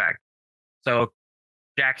call this a fact. So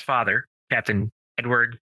Jack's father, Captain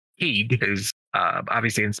Edward Teague, is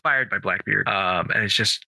obviously inspired by Blackbeard, and it's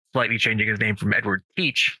just slightly changing his name from Edward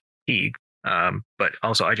Teague. But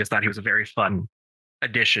also, I just thought he was a very fun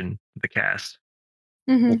addition to the cast.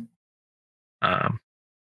 Mm-hmm.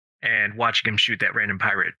 And watching him shoot that random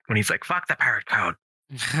pirate when he's like, "Fuck the pirate code."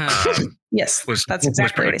 Yes, that's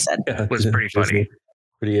exactly what he said. Was pretty funny,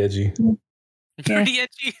 pretty edgy. Pretty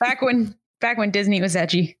edgy. Back when Disney was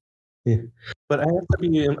edgy. Yeah, but I have to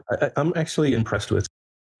be. I'm actually impressed with.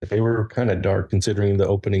 They were kind of dark considering the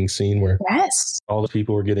opening scene where all the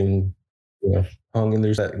people were getting, hung, and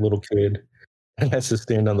there's that little kid that has to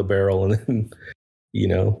stand on the barrel, and then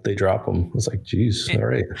they drop him. I was like, geez, all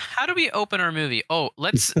right. How do we open our movie? Oh,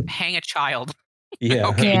 let's hang a child. Yeah,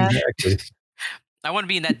 okay. Yeah. Exactly. I want to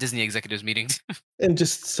be in that Disney executives meeting. And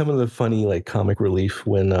just some of the funny, like, comic relief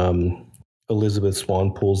when Elizabeth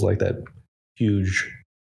Swann pulls like that huge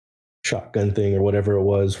shotgun thing or whatever it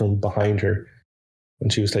was from behind her when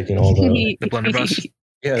she was taking all the blunderbuss.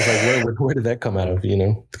 Yeah, it's like where did that come out of?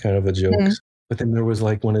 It's kind of a joke. Mm-hmm. But then there was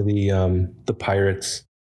like one of the pirates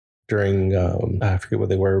during I forget what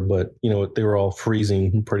they were, but they were all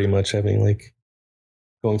freezing, pretty much having like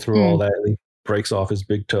going through all that. And he breaks off his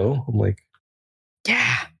big toe. I'm like,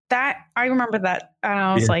 yeah, that I remember that, and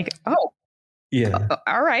I was like, oh, yeah,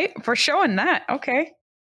 all right, for showing that, okay,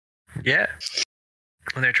 yeah.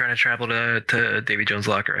 When they're trying to travel to Davy Jones'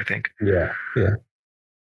 locker, I think. Yeah. Yeah,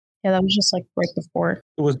 that was just like right before.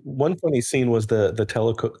 It was one funny scene was the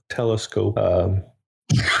telescope.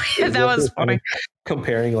 Yeah, that was funny.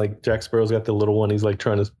 Comparing like Jack Sparrow's got the little one. He's like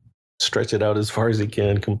trying to stretch it out as far as he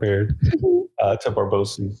can compared to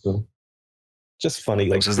Barbossa. So just funny,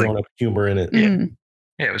 like throwing up humor in it. Mm-hmm.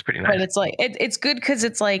 Yeah, it was pretty nice. But it's like it's good because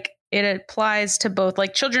it's like it applies to both.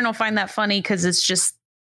 Like children will find that funny because it's just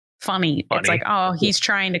funny. It's like, oh, he's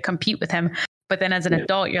trying to compete with him. But then as an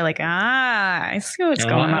adult, you're like, I see what's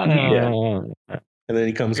going on here. Yeah. And then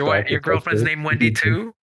he comes back. Your girlfriend's name Wendy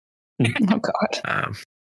too? Oh, God.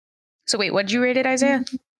 So wait, what did you rate it, Isaiah?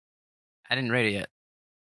 I didn't rate it yet.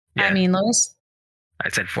 Yeah. I mean, Lois? I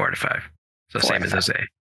said 4 out of 5. So same as Jose.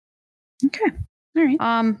 Okay. All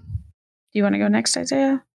right. Do you want to go next,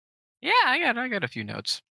 Isaiah? Yeah, I got a few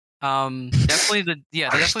notes. Definitely the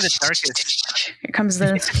darkest. Here comes the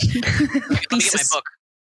Let me get my book.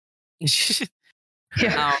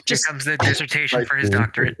 Yeah, here comes the dissertation for his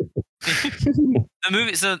doctorate. The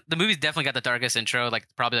movie's definitely got the darkest intro, like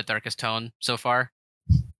probably the darkest tone so far.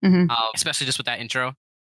 Mm-hmm. Especially just with that intro.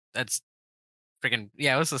 That's freaking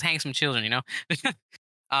let's just hang some children,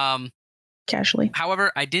 Casually.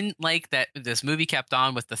 However, I didn't like that this movie kept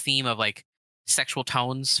on with the theme of like sexual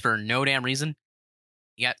tones for no damn reason.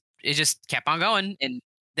 It just kept on going, and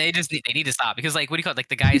they need to stop because like what do you call it? Like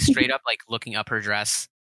the guy is straight up like looking up her dress.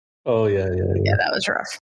 Oh yeah. Yeah, that was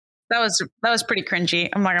rough. That was pretty cringy.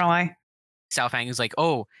 I'm not gonna lie. South Hang is like,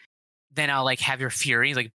 oh, then I'll like have your fury.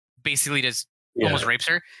 He's like basically just almost rapes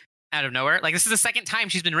her out of nowhere. Like this is the second time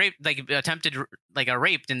she's been raped, like attempted like a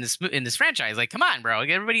raped in this franchise. Like, come on, bro, like,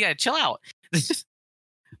 everybody gotta chill out. And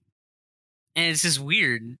it's just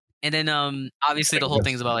weird. And then obviously the whole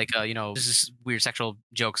thing's about like there's just weird sexual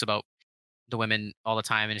jokes about the women all the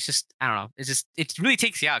time, and it's just I don't know. It really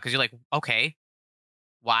takes you out because you're like, okay,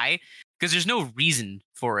 why? Because there's no reason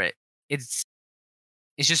for it. It's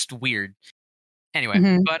just weird.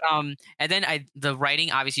 Anyway, but and then the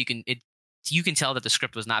writing obviously you can tell that the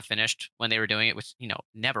script was not finished when they were doing it, which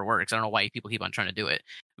never works. I don't know why people keep on trying to do it,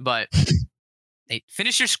 but they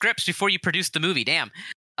finish your scripts before you produce the movie. Damn,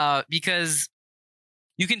 because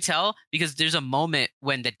you can tell because there's a moment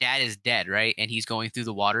when the dad is dead, right, and he's going through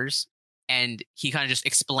the waters, and he kind of just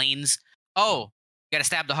explains, "Oh, you got to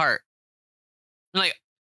stab the heart." I'm like,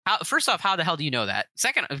 first off, how the hell do you know that?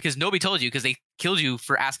 Second, because nobody told you because they killed you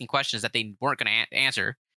for asking questions that they weren't going to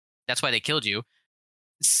answer. That's why they killed you.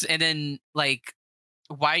 And then, like,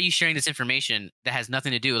 why are you sharing this information that has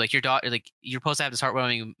nothing to do? Like, your daughter, like, you're supposed to have this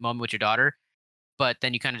heartwarming moment with your daughter, but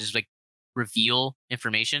then you kind of just, like, reveal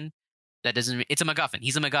information that doesn't... It's a MacGuffin.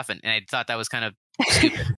 He's a MacGuffin. And I thought that was kind of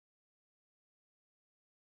stupid.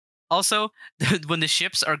 Also, when the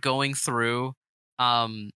ships are going through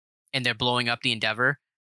and they're blowing up the Endeavor,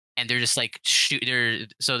 and they're just like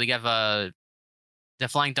so they have the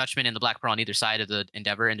Flying Dutchman and the Black Pearl on either side of the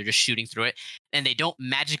Endeavor, and they're just shooting through it, and they don't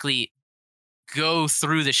magically go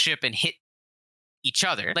through the ship and hit each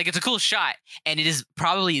other. Like, it's a cool shot, and it is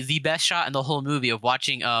probably the best shot in the whole movie of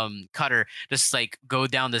watching Cutter just like go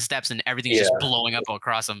down the steps and everything's just blowing up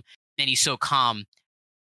across him, and he's so calm.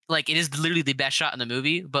 Like, it is literally the best shot in the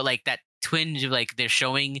movie, but like that twinge of like they're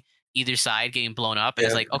showing either side getting blown up, and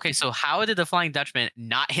it's like, okay, so how did the Flying Dutchman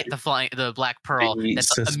not hit the Black Pearl? The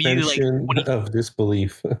That's immediately suspension like of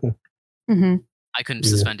disbelief. I couldn't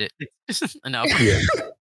suspend it enough. Yeah,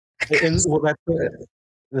 and well,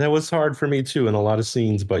 that was hard for me too in a lot of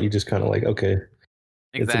scenes, but you just kind of like, okay,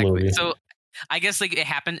 it's a Exactly. movie. So I guess like it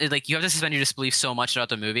happened, like you have to suspend your disbelief so much throughout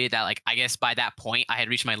the movie that like I guess by that point I had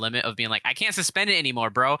reached my limit of being like, I can't suspend it anymore,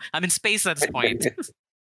 bro. I'm in space at this point.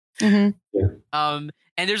 And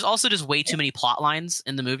there's also just way too many plot lines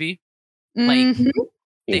in the movie. Like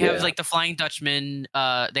they have like the Flying Dutchman,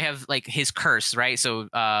 they have like his curse, right? So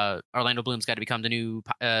Orlando Bloom's got to become the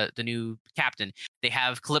new captain. They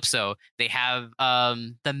have Calypso. They have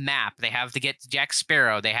the map. They have to get Jack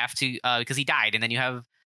Sparrow. They have to because he died, and then you have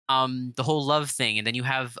the whole love thing, and then you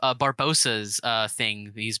have Barbossa's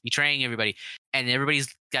thing. He's betraying everybody, and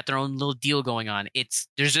everybody's got their own little deal going on.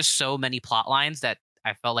 There's just so many plot lines that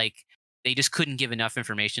I felt like they just couldn't give enough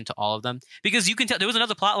information to all of them, because you can tell there was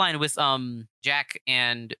another plot line with Jack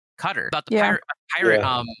and Cutter about the pirate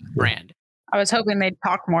brand. I was hoping they'd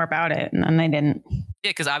talk more about it, and then they didn't. Yeah,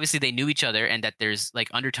 because obviously they knew each other and that there's like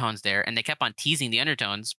undertones there, and they kept on teasing the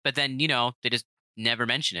undertones, but then they just never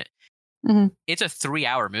mention it. It's a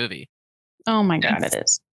 3-hour movie. Oh my god, it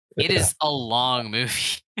is. It is a long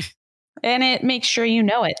movie. And it makes sure you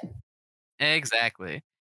know it. Exactly.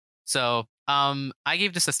 So I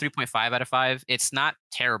gave this a 3.5 out of 5. It's not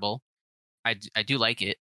terrible. I do like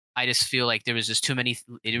it. I just feel like there was too many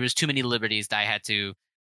liberties that I had to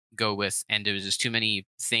go with, and there was just too many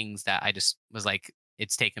things that I just was like,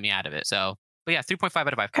 it's taking me out of it. So, but yeah, 3.5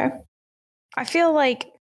 out of 5. Okay. I feel like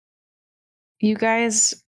you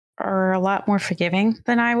guys are a lot more forgiving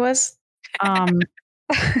than I was. I feel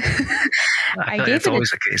that's always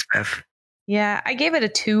the case, Beth. Yeah, I gave it a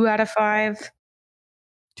 2 out of 5.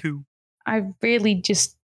 2. I really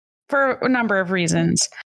just, for a number of reasons.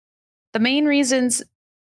 The main reasons,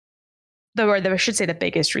 I should say the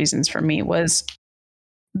biggest reasons for me was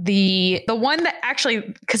the one that actually,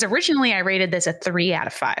 because originally I rated this a 3 out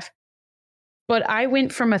of 5. But I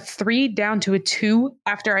went from a 3 down to a 2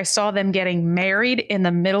 after I saw them getting married in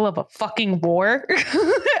the middle of a fucking war.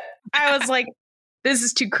 I was like, this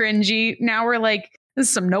is too cringy. Now we're like, this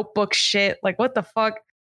is some Notebook shit. Like, what the fuck?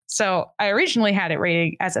 So I originally had it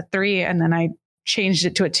rated as a 3, and then I changed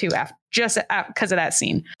it to a 2 just because of that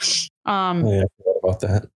scene. I forgot about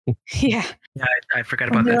that. Yeah. I forgot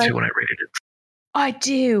about that too when I rated it. I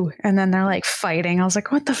do. And then they're like fighting. I was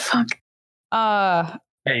like, what the fuck?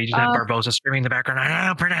 Yeah, you just had Barbossa screaming in the background,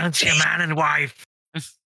 I'll pronounce you man and wife.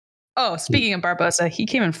 Oh, speaking of Barbossa, he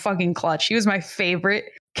came in fucking clutch. He was my favorite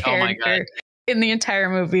character in the entire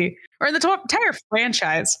movie, or in the entire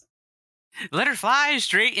franchise. Let her fly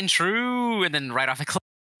straight and true, and then right off a cliff.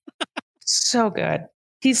 So good.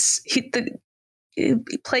 He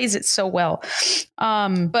plays it so well.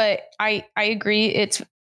 But I agree. It's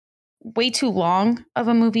way too long of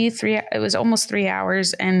a movie. It was almost 3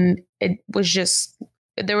 hours, and it was just,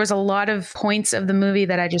 there was a lot of points of the movie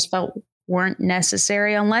that I just felt weren't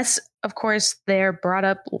necessary, unless, of course, they're brought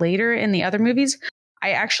up later in the other movies.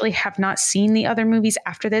 I actually have not seen the other movies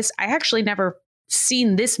after this. I actually never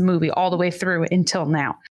seen this movie all the way through until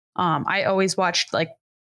now. I always watched, like,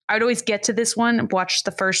 I would always get to this one, watch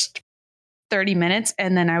the first 30 minutes,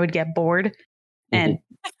 and then I would get bored and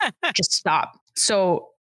just stop. So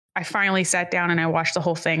I finally sat down and I watched the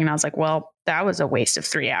whole thing, and I was like, well, that was a waste of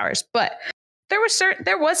 3 hours. But there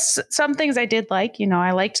was some things I did like.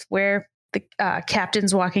 I liked where the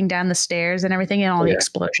captain's walking down the stairs and everything, and all the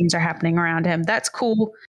explosions are happening around him. That's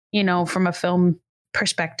cool, from a film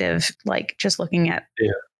perspective, like just looking at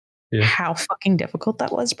how fucking difficult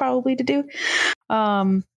that was probably to do.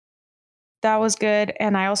 That was good.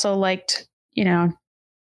 And I also liked,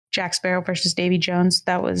 Jack Sparrow versus Davy Jones.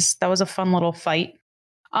 That was a fun little fight.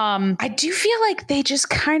 I do feel like they just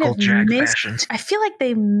kind of missed. Fashion. I feel like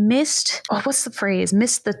they missed. Oh, what's the phrase?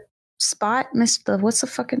 Missed the spot. Missed the. What's the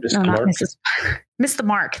fucking? Missed no, the not mark. Missed the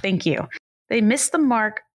mark. Thank you. They missed the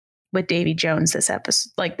mark with Davy Jones this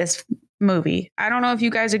episode, like this movie. I don't know if you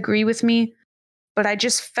guys agree with me, but I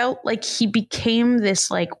just felt like he became this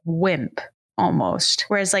like wimp almost.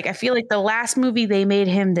 Whereas like I feel like the last movie they made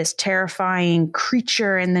him this terrifying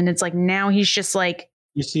creature, and then it's like now he's just like.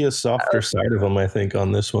 You see a softer side of him, I think,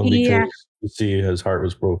 on this one, because you see his heart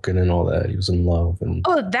was broken and all that. He was in love. And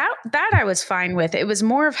that I was fine with. It was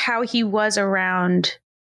more of how he was around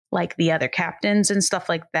like the other captains and stuff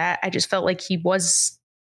like that. I just felt like he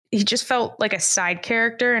just felt like a side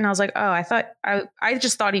character. And I was like, oh, I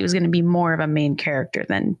just thought he was going to be more of a main character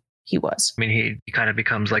than he was. I mean, he kind of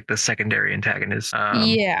becomes like the secondary antagonist.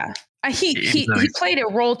 Yeah. He played a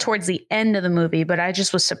role towards the end of the movie, but I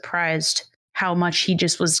just was surprised how much he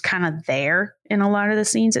just was kind of there in a lot of the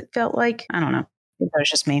scenes. It felt like, I don't know. That was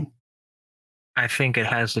just me. I think it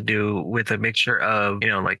has to do with a mixture of,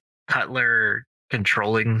 like Cutler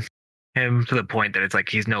controlling him to the point that it's like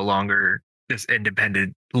he's no longer this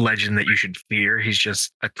independent legend that you should fear. He's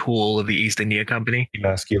just a tool of the East India Company.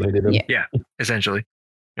 Emasculated him. Yeah, essentially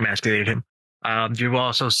emasculated him. You're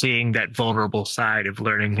also seeing that vulnerable side of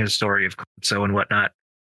learning his story of Calypso and whatnot.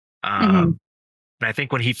 And I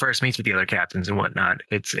think when he first meets with the other captains and whatnot,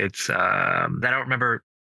 it's I don't remember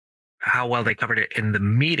how well they covered it in the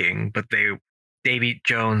meeting, but Davy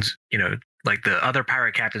Jones, like the other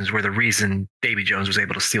pirate captains were the reason Davy Jones was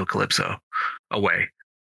able to steal Calypso away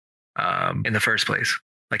in the first place.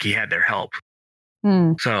 Like he had their help.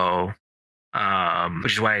 So,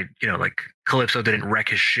 which is why, like Calypso didn't wreck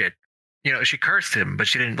his shit. She cursed him, but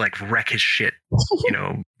she didn't like wreck his shit,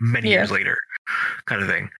 many years later kind of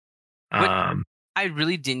thing. What I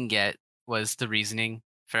really didn't get was the reasoning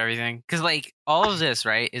for everything. Because like all of this,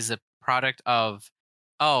 right, is a product of,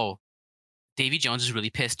 Davy Jones is really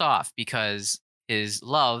pissed off because his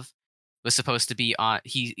love was supposed to be on,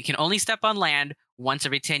 he can only step on land once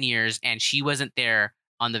every 10 years, and she wasn't there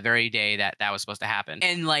on the very day that was supposed to happen.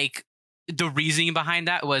 And like the reasoning behind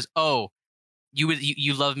that was,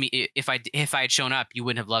 you love me. If I had shown up, you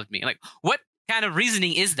wouldn't have loved me. Like, what kind of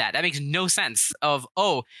reasoning is that? That makes no sense.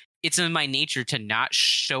 It's in my nature to not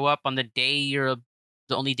show up on the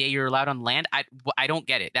only day you're allowed on land. I don't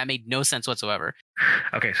get it. That made no sense whatsoever.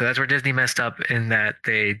 Okay, so that's where Disney messed up, in that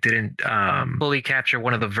they didn't fully capture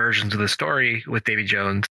one of the versions of the story with Davy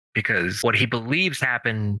Jones, because what he believes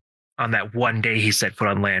happened on that one day he set foot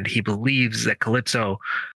on land, he believes that Calypso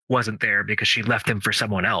wasn't there because she left him for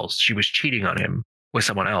someone else. She was cheating on him with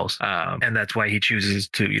someone else. And that's why he chooses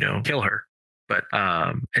to, kill her. But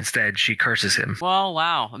instead, she curses him. Well,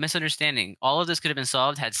 wow, a misunderstanding. All of this could have been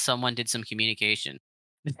solved had someone did some communication.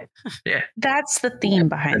 Yeah. That's the theme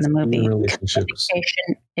behind the movie.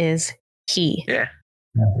 Communication is key. Yeah.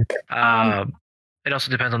 It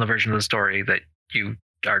also depends on the version of the story that you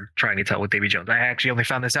are trying to tell with Davy Jones. I actually only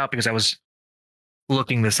found this out because I was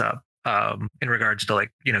looking this up in regards to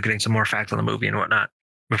getting some more facts on the movie and whatnot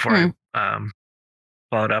before I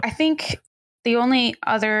followed up. I think the only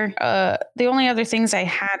other things I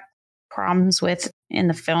had problems with in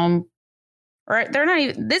the film, or they're not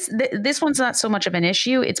even, this one's not so much of an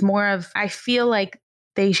issue. It's more of, I feel like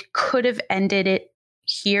they could have ended it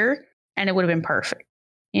here and it would have been perfect.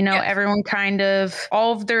 Everyone kind of,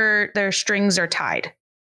 all of their strings are tied,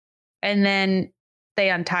 and then they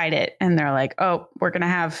untied it and they're like, oh, we're going to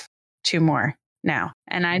have 2 more now.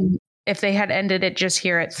 And if they had ended it just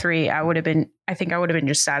here at 3, I think I would have been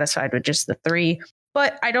just satisfied with just the 3.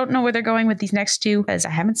 But I don't know where they're going with these next 2 because I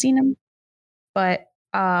haven't seen them. But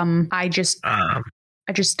I just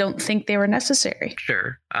don't think they were necessary.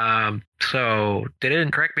 Sure. So they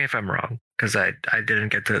didn't, correct me if I'm wrong, because I didn't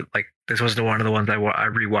get to, this was one of the ones I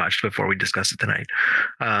rewatched before we discussed it tonight.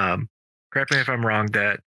 Correct me if I'm wrong,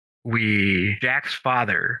 that Jack's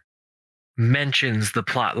father mentions the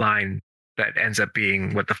plot line that ends up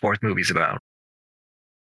being what the 4th movie's about.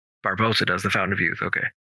 Barbossa does, the Fountain of Youth. Okay.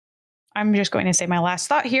 I'm just going to say my last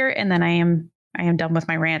thought here, and then I am done with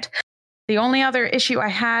my rant. The only other issue I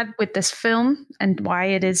had with this film and why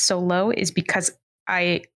it is so low is because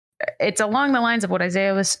it's along the lines of what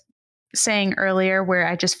Isaiah was saying earlier, where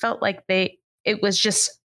I just felt like it was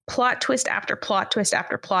just plot twist after plot twist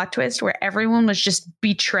after plot twist, where everyone was just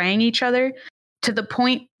betraying each other to the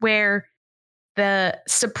point where the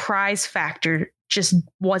surprise factor just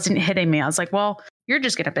wasn't hitting me. I was like, well, you're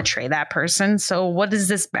just going to betray that person, so what does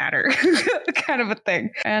this matter? Kind of a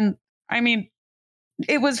thing. And I mean,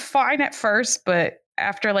 it was fine at first, but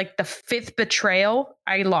after the 5th betrayal,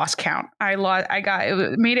 I lost count.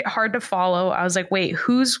 It made it hard to follow. I was like, wait,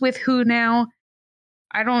 who's with who now?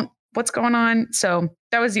 What's going on? So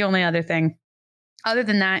that was the only other thing. Other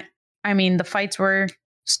than that, I mean, the fights were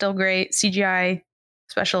still great. CGI,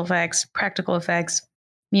 special effects, practical effects,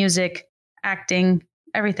 music, acting,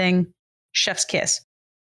 everything. Chef's kiss.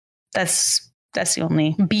 That's the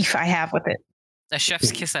only beef I have with it. A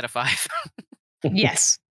chef's kiss out of 5.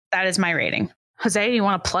 Yes, that is my rating. Jose, you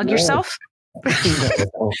want to plug yourself?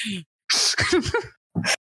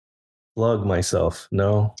 Plug myself.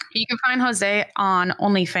 No. You can find Jose on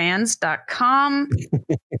onlyfans.com.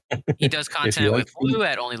 He does content with Blue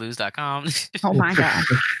at onlylose.com. Oh my God.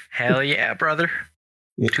 Hell yeah, brother.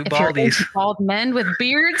 2 If baldies. you're into bald men with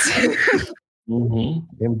beards.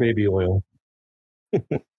 And baby oil.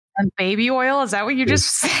 And baby oil? Is that what you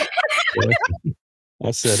just said? I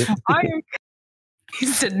said it. He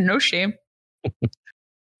said, no shame.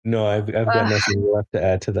 No, I've got nothing left to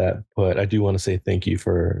add to that, but I do want to say thank you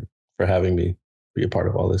for having me be a part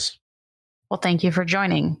of all this. Well, thank you for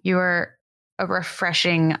joining. You were a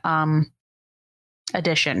refreshing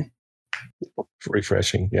addition.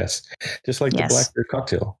 Refreshing, yes. Just like the Blackbeard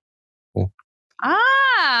cocktail.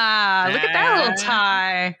 Ah, look at that little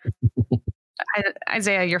tie.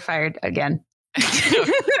 Isaiah, you're fired again.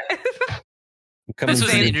 This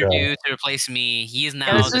was an interview to replace me. He is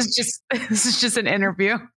now. This is just an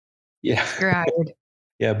interview. Yeah. You're hired.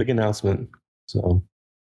 Yeah, big announcement. So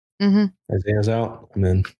Isaiah's out. I'm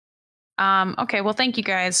in. Okay, well, thank you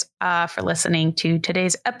guys for listening to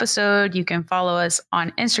today's episode. You can follow us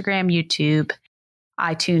on Instagram, YouTube,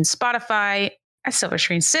 iTunes, Spotify at Silver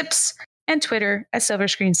Screen Sips, and Twitter at Silver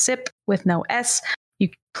Screen Sip with no S. You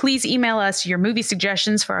please email us your movie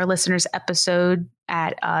suggestions for our listeners' episode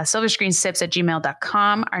at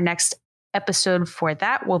silverscreensips@gmail.com. Our next episode for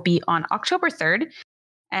that will be on October 3rd.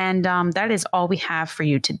 And that is all we have for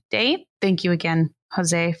you today. Thank you again,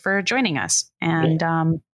 Jose, for joining us.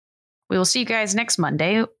 And we will see you guys next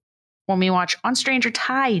Monday when we watch On Stranger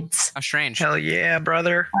Tides. How strange. Hell yeah,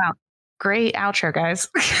 brother. Wow. Great outro, guys.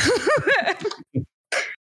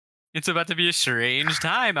 It's about to be a strange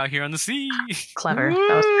time out here on the sea. Clever.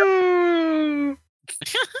 That was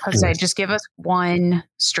Jose, just give us one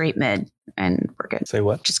straight mid and we're good. Say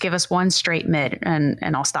what? Just give us one straight mid and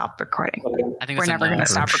I'll stop recording. I think we're never going to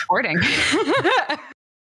stop recording.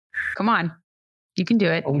 Come on. You can do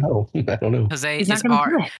it. Oh no, I don't know. Jose, is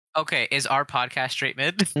our podcast straight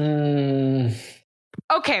mid?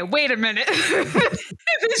 Okay, wait a minute.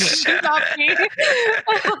 This should not be.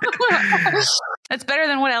 That's better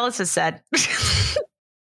than what Ellis has said.